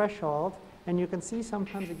measure his threshold, and you can see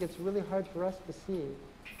sometimes it gets really hard for us to see,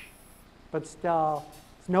 but still,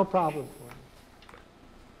 it's no problem for him.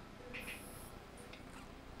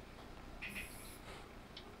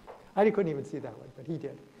 I couldn't even see that one, but he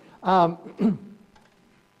did.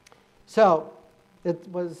 So it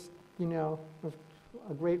was, a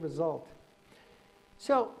great result.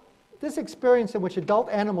 So this experience in which adult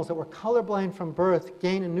animals that were colorblind from birth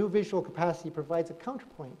gain a new visual capacity provides a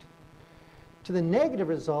counterpoint to the negative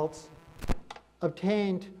results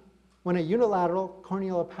obtained when a unilateral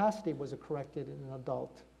corneal opacity was corrected in an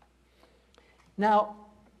adult. Now,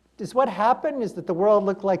 does what happened is that the world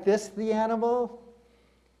looked like this to the animal,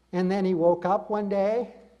 and then he woke up one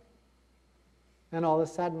day, and all of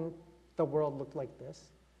a sudden, the world looked like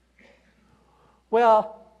this?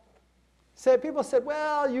 Well, people said,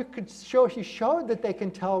 well, he showed that they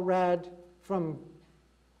can tell red from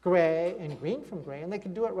gray and green from gray, and they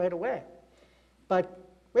can do it right away. But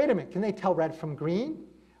wait a minute, can they tell red from green?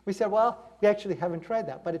 We said, well, we actually haven't tried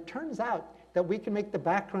that. But it turns out that we can make the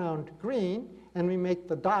background green, and we make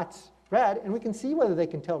the dots red, and we can see whether they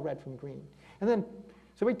can tell red from green. And then,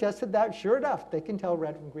 so we tested that. Sure enough, they can tell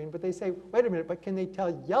red from green. But they say, wait a minute, but can they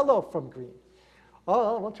tell yellow from green?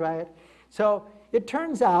 Oh, we'll try it. So it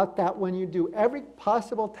turns out that when you do every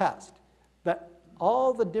possible test, that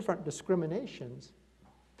all the different discriminations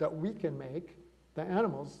that we can make, the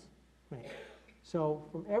animals make. So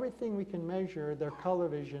from everything we can measure, their color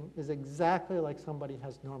vision is exactly like somebody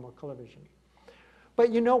has normal color vision.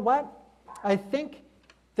 But you know what? I think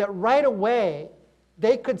that right away,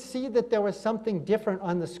 they could see that there was something different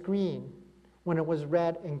on the screen when it was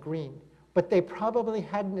red and green. But they probably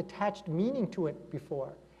hadn't attached meaning to it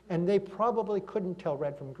before. And they probably couldn't tell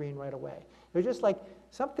red from green right away. They're just like,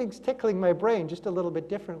 something's tickling my brain just a little bit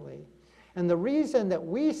differently. And the reason that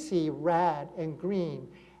we see red and green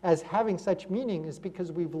as having such meaning is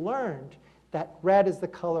because we've learned that red is the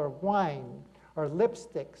color of wine, or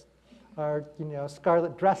lipsticks, or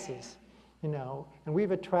scarlet dresses, and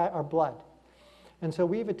we've our blood. And so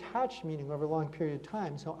we've attached meaning over a long period of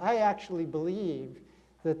time. So I actually believe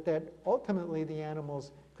that ultimately the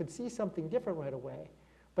animals could see something different right away.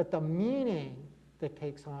 But the meaning that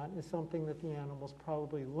takes on is something that the animals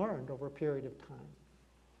probably learned over a period of time.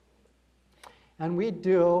 And we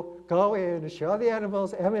do go in and show the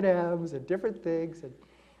animals M&Ms and different things.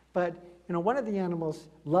 But one of the animals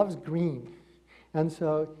loves green. And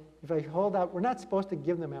so if I hold out, we're not supposed to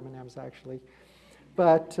give them M&Ms actually.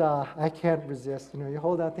 But I can't resist. You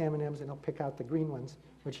hold out the M&Ms and he'll pick out the green ones,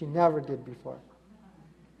 which he never did before.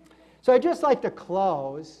 So I'd just like to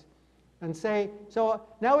close and say, so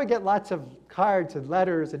now we get lots of cards and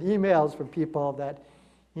letters and emails from people that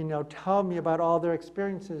tell me about all their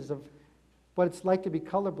experiences of what it's like to be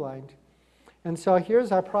colorblind. And so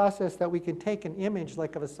here's our process that we can take an image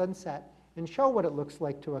like of a sunset and show what it looks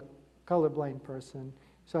like to a colorblind person.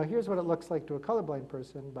 So here's what it looks like to a colorblind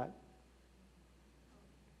person, but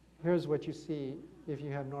here's what you see if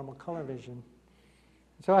you have normal color vision.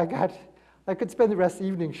 So I could spend the rest of the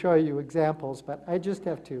evening showing you examples, but I just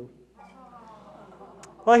have two.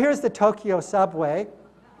 Well, here's the Tokyo subway.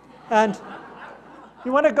 And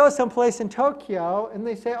you want to go someplace in Tokyo, and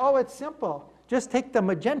they say, oh, it's simple. Just take the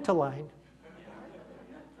magenta line.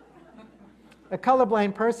 A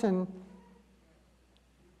colorblind person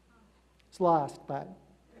is lost, but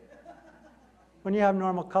when you have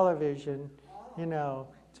normal color vision,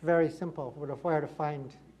 it's very simple where to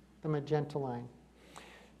find the magenta line.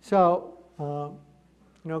 So,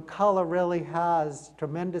 color really has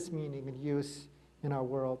tremendous meaning and use in our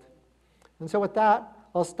world. And so with that,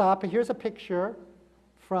 I'll stop. Here's a picture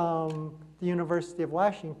from the University of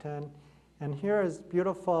Washington. And here is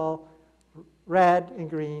beautiful red and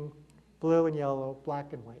green, blue and yellow,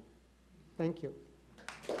 black and white. Thank you.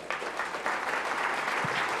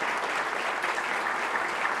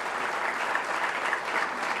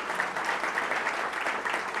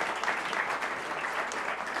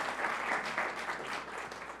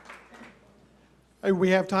 We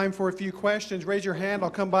have time for a few questions. Raise your hand. I'll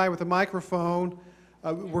come by with a microphone.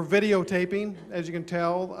 We're videotaping, as you can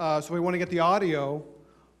tell, so we want to get the audio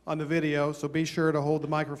on the video, so be sure to hold the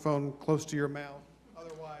microphone close to your mouth.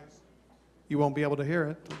 Otherwise, you won't be able to hear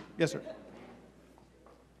it. Yes, sir.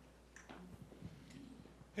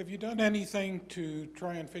 Have you done anything to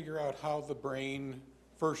try and figure out how the brain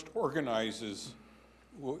first organizes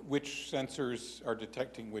which sensors are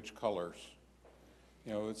detecting which colors?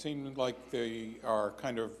 It seems like they are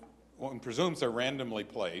one presumes they're randomly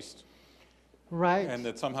placed. Right. And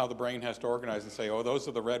that somehow the brain has to organize and say, oh, those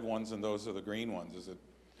are the red ones and those are the green ones. Is it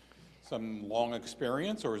some long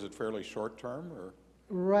experience, or is it fairly short term? Or?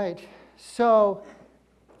 Right. So,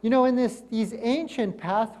 in these ancient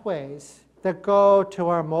pathways that go to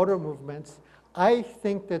our motor movements, I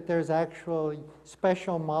think that there's actually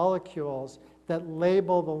special molecules that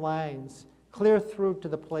label the lines clear through to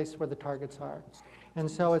the place where the targets are. And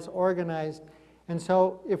so it's organized. And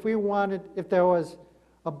so if there was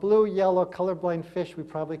a blue, yellow, colorblind fish, we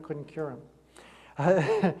probably couldn't cure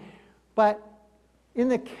him. But in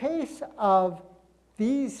the case of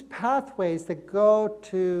these pathways that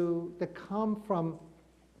come from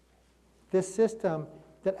this system,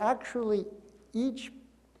 that actually each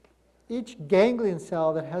ganglion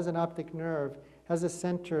cell that has an optic nerve has a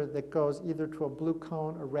center that goes either to a blue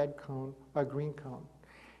cone, a red cone, or a green cone.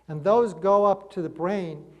 And those go up to the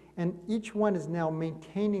brain, and each one is now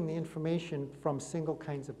maintaining the information from single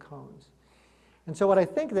kinds of cones. And so what I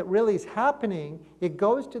think that really is happening, it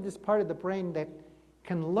goes to this part of the brain that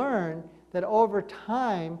can learn that over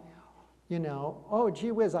time, oh,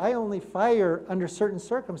 gee whiz, I only fire under certain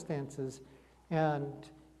circumstances. And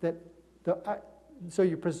so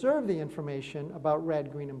you preserve the information about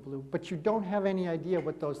red, green, and blue, but you don't have any idea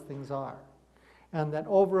what those things are. And that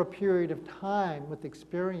over a period of time with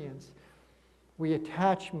experience, we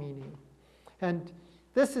attach meaning. And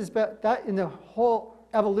this is that in the whole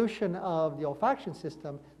evolution of the olfaction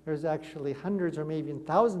system, there's actually hundreds or maybe even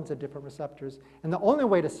thousands of different receptors. And the only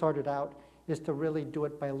way to sort it out is to really do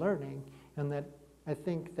it by learning. And that I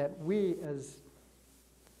think that we as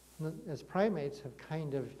primates have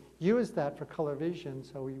kind of used that for color vision.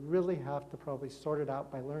 So we really have to probably sort it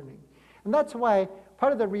out by learning. And that's why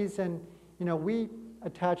part of the reason we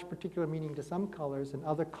attach particular meaning to some colors and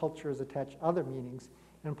other cultures attach other meanings.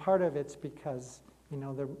 And part of it's because,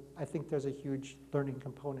 I think there's a huge learning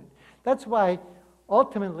component. That's why,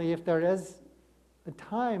 ultimately, if there is a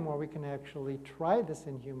time where we can actually try this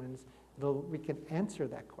in humans, we can answer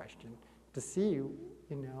that question to see,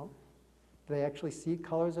 do they actually see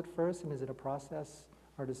colors at first, and is it a process,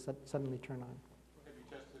 or does it suddenly turn on? Have you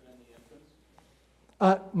tested any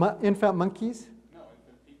infants? Infant monkeys? No,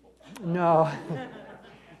 infant people. No.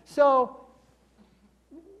 So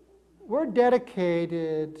we're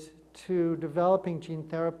dedicated to developing gene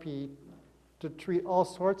therapy to treat all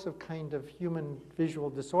sorts of kind of human visual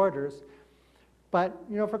disorders. But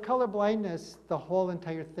for color blindness, the whole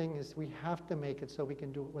entire thing is we have to make it so we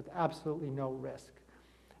can do it with absolutely no risk.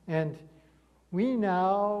 And we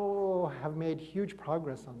now have made huge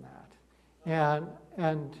progress on that.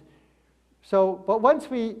 But once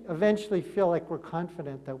we eventually feel like we're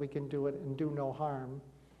confident that we can do it and do no harm,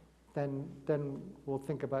 then we'll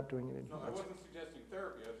think about doing it in humans. No, I wasn't suggesting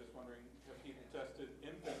therapy. I was just wondering, have people tested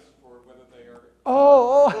infants for whether they are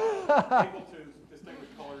able to distinguish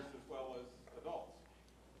colors as well as adults?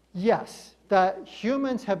 Yes. The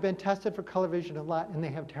humans have been tested for color vision a lot, and they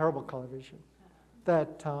have terrible color vision.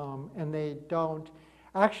 And they don't.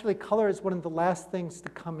 Actually, color is one of the last things to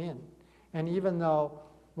come in. And even though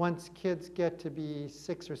once kids get to be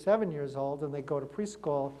 6 or 7 years old and they go to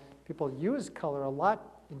preschool, people use color a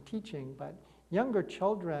lot in teaching, but younger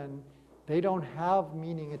children, they don't have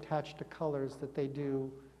meaning attached to colors that they do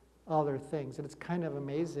other things. And it's kind of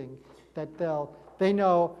amazing that they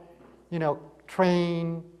know,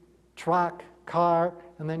 train, truck, car,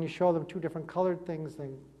 and then you show them 2 different colored things,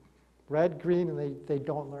 red, green, and they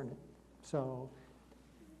don't learn it. So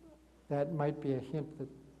that might be a hint that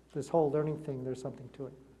this whole learning thing, there's something to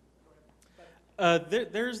it.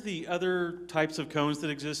 There's the other types of cones that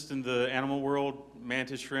exist in the animal world,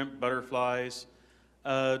 mantis shrimp, butterflies.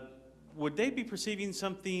 Would they be perceiving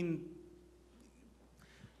something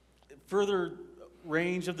further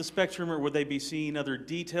range of the spectrum, or would they be seeing other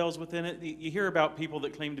details within it? You hear about people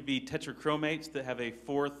that claim to be tetrachromates that have a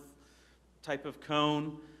 4th type of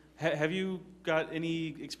cone. Have you got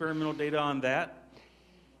any experimental data on that?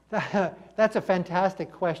 That's a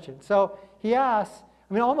fantastic question. So he asks,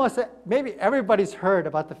 almost maybe everybody's heard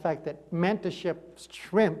about the fact that mantis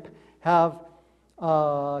shrimp have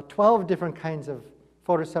 12 different kinds of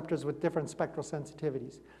photoreceptors with different spectral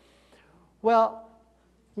sensitivities. Well,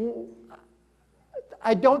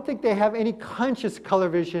 I don't think they have any conscious color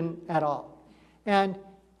vision at all. And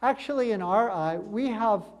actually in our eye, we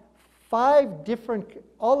have 5 different,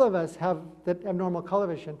 all of us have that abnormal color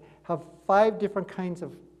vision, have 5 different kinds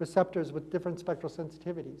of receptors with different spectral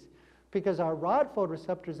sensitivities. Because our rod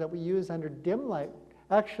photoreceptors that we use under dim light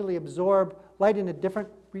actually absorb light in a different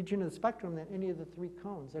region of the spectrum than any of the 3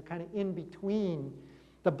 cones. They're kind of in between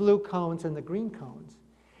the blue cones and the green cones.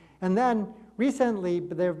 And then recently,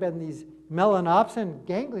 there have been these melanopsin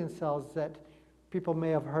ganglion cells that people may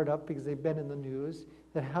have heard of because they've been in the news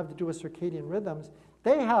that have to do with circadian rhythms.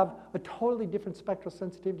 They have a totally different spectral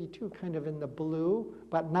sensitivity too, kind of in the blue,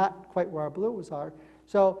 but not quite where our blues are.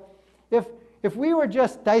 So if we were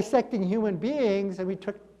just dissecting human beings and we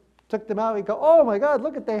took them out, we'd go, oh my God,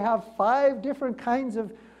 look at, they have 5 different kinds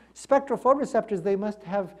of spectral photoreceptors. They must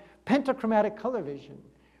have pentachromatic color vision,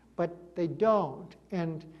 but they don't.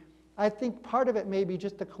 And I think part of it may be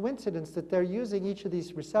just a coincidence that they're using each of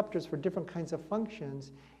these receptors for different kinds of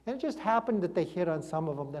functions. And it just happened that they hit on some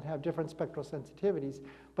of them that have different spectral sensitivities,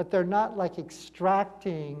 but they're not like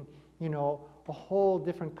extracting, a whole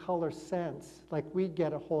different color sense, like we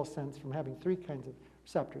get a whole sense from having 3 kinds of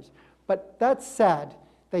receptors. But that said,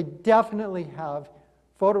 they definitely have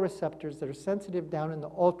photoreceptors that are sensitive down in the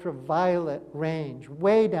ultraviolet range,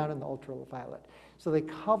 way down in the ultraviolet. So they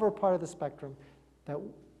cover part of the spectrum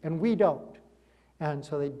and we don't. And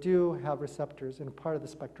so they do have receptors in a part of the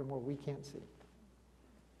spectrum where we can't see.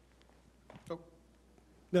 Oh.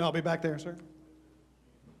 Then I'll be back there, sir.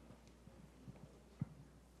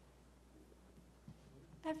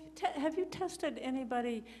 Have you tested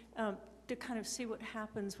anybody to kind of see what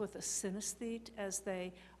happens with a synesthete as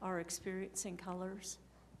they are experiencing colors?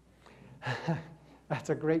 That's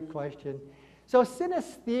a great question. So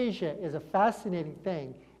synesthesia is a fascinating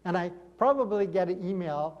thing, and I probably get an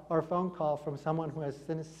email or a phone call from someone who has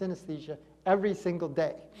synesthesia every single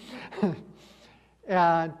day.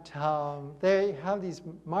 And they have these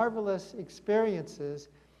marvelous experiences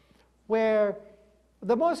where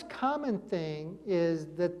the most common thing is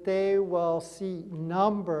that they will see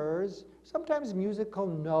numbers, sometimes musical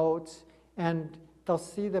notes, and they'll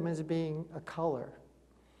see them as being a color.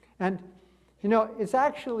 And it's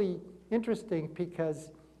actually interesting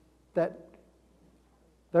because that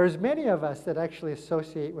there's many of us that actually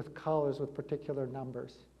associate with colors with particular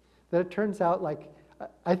numbers. That it turns out like,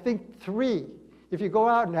 I think 3, if you go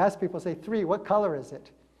out and ask people, say 3, what color is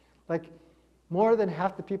it? Like more than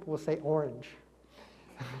half the people will say orange.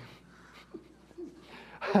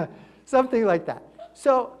 Something like that.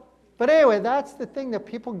 So, but anyway, that's the thing, that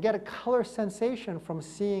people get a color sensation from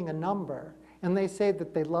seeing a number. And they say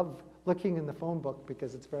that they love looking in the phone book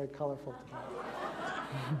because it's very colorful to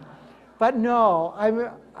them. But no,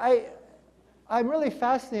 I'm really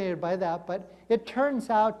fascinated by that. But it turns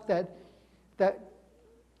out that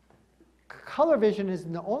color vision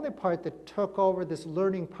isn't the only part that took over this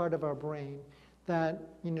learning part of our brain. That,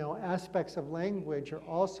 you know, aspects of language are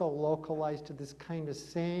also localized to this kind of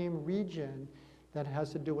same region that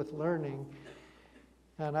has to do with learning.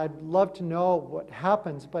 And I'd love to know what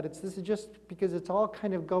happens, but this is just because it's all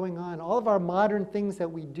kind of going on. All of our modern things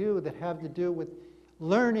that we do that have to do with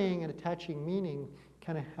learning and attaching meaning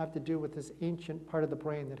kind of have to do with this ancient part of the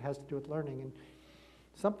brain that has to do with learning. And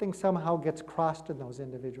something somehow gets crossed in those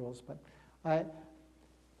individuals. But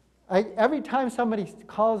every time somebody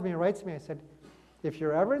calls me or writes me, I said, if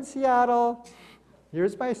you're ever in Seattle,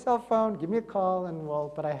 here's my cell phone, give me a call, and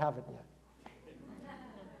but I haven't yet.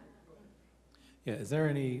 Yeah, is there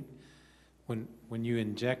any, when you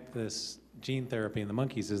inject this gene therapy in the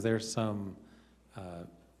monkeys, is there some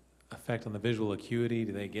effect on the visual acuity?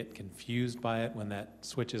 Do they get confused by it when that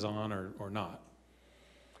switches on or not?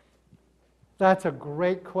 That's a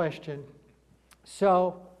great question.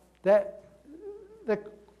 So the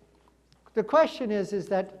question is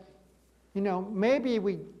that, you know, maybe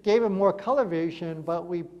we gave them more color vision, but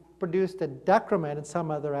we produced a decrement in some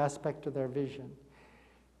other aspect of their vision.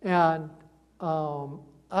 And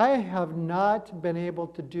I have not been able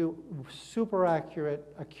to do super accurate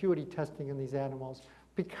acuity testing in these animals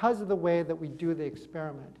because of the way that we do the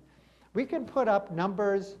experiment. We can put up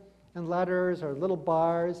numbers and letters or little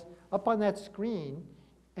bars up on that screen,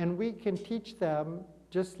 and we can teach them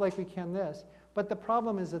just like we can this. But the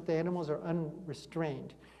problem is that the animals are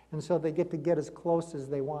unrestrained, and so they get to get as close as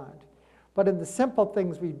they want. But in the simple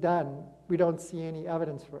things we've done, we don't see any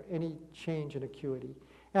evidence for any change in acuity.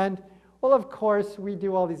 And, well, of course, we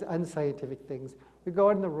do all these unscientific things. We go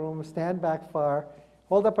in the room, stand back far,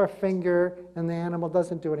 hold up our finger, and the animal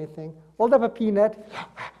doesn't do anything. Hold up a peanut.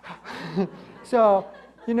 So,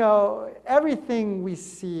 you know, everything we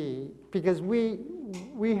see, because we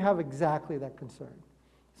have exactly that concern.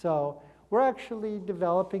 So we're actually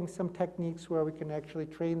developing some techniques where we can actually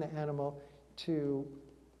train the animal to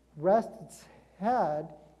rest its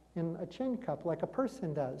head in a chin cup like a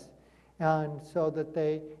person does. And so that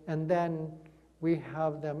and then we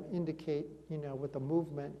have them indicate, you know, with a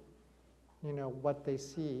movement, you know, what they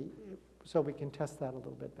see, so we can test that a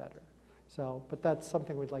little bit better. So, but that's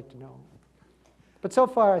something we'd like to know. But so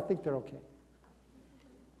far, I think they're okay.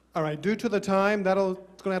 All right, due to the time, it's going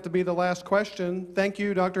to have to be the last question. Thank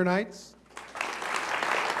you, Dr. Neitz.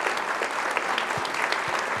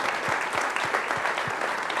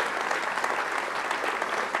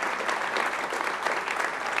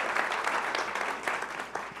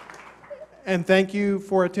 And thank you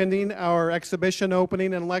for attending our exhibition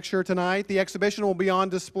opening and lecture tonight. The exhibition will be on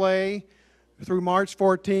display through March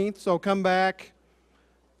 14th, so come back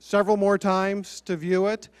several more times to view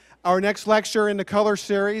it. Our next lecture in the color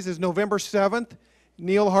series is November 7th.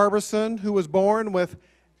 Neil Harbison, who was born with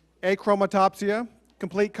achromatopsia,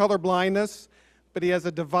 complete color blindness, but he has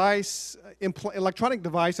a device, electronic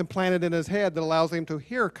device implanted in his head that allows him to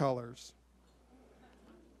hear colors.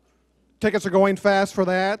 Tickets are going fast for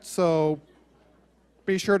that, so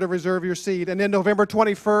be sure to reserve your seat. And then November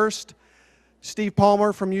 21st, Steve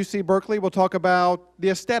Palmer from UC Berkeley will talk about the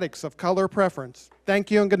aesthetics of color preference. Thank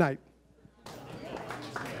you and good night.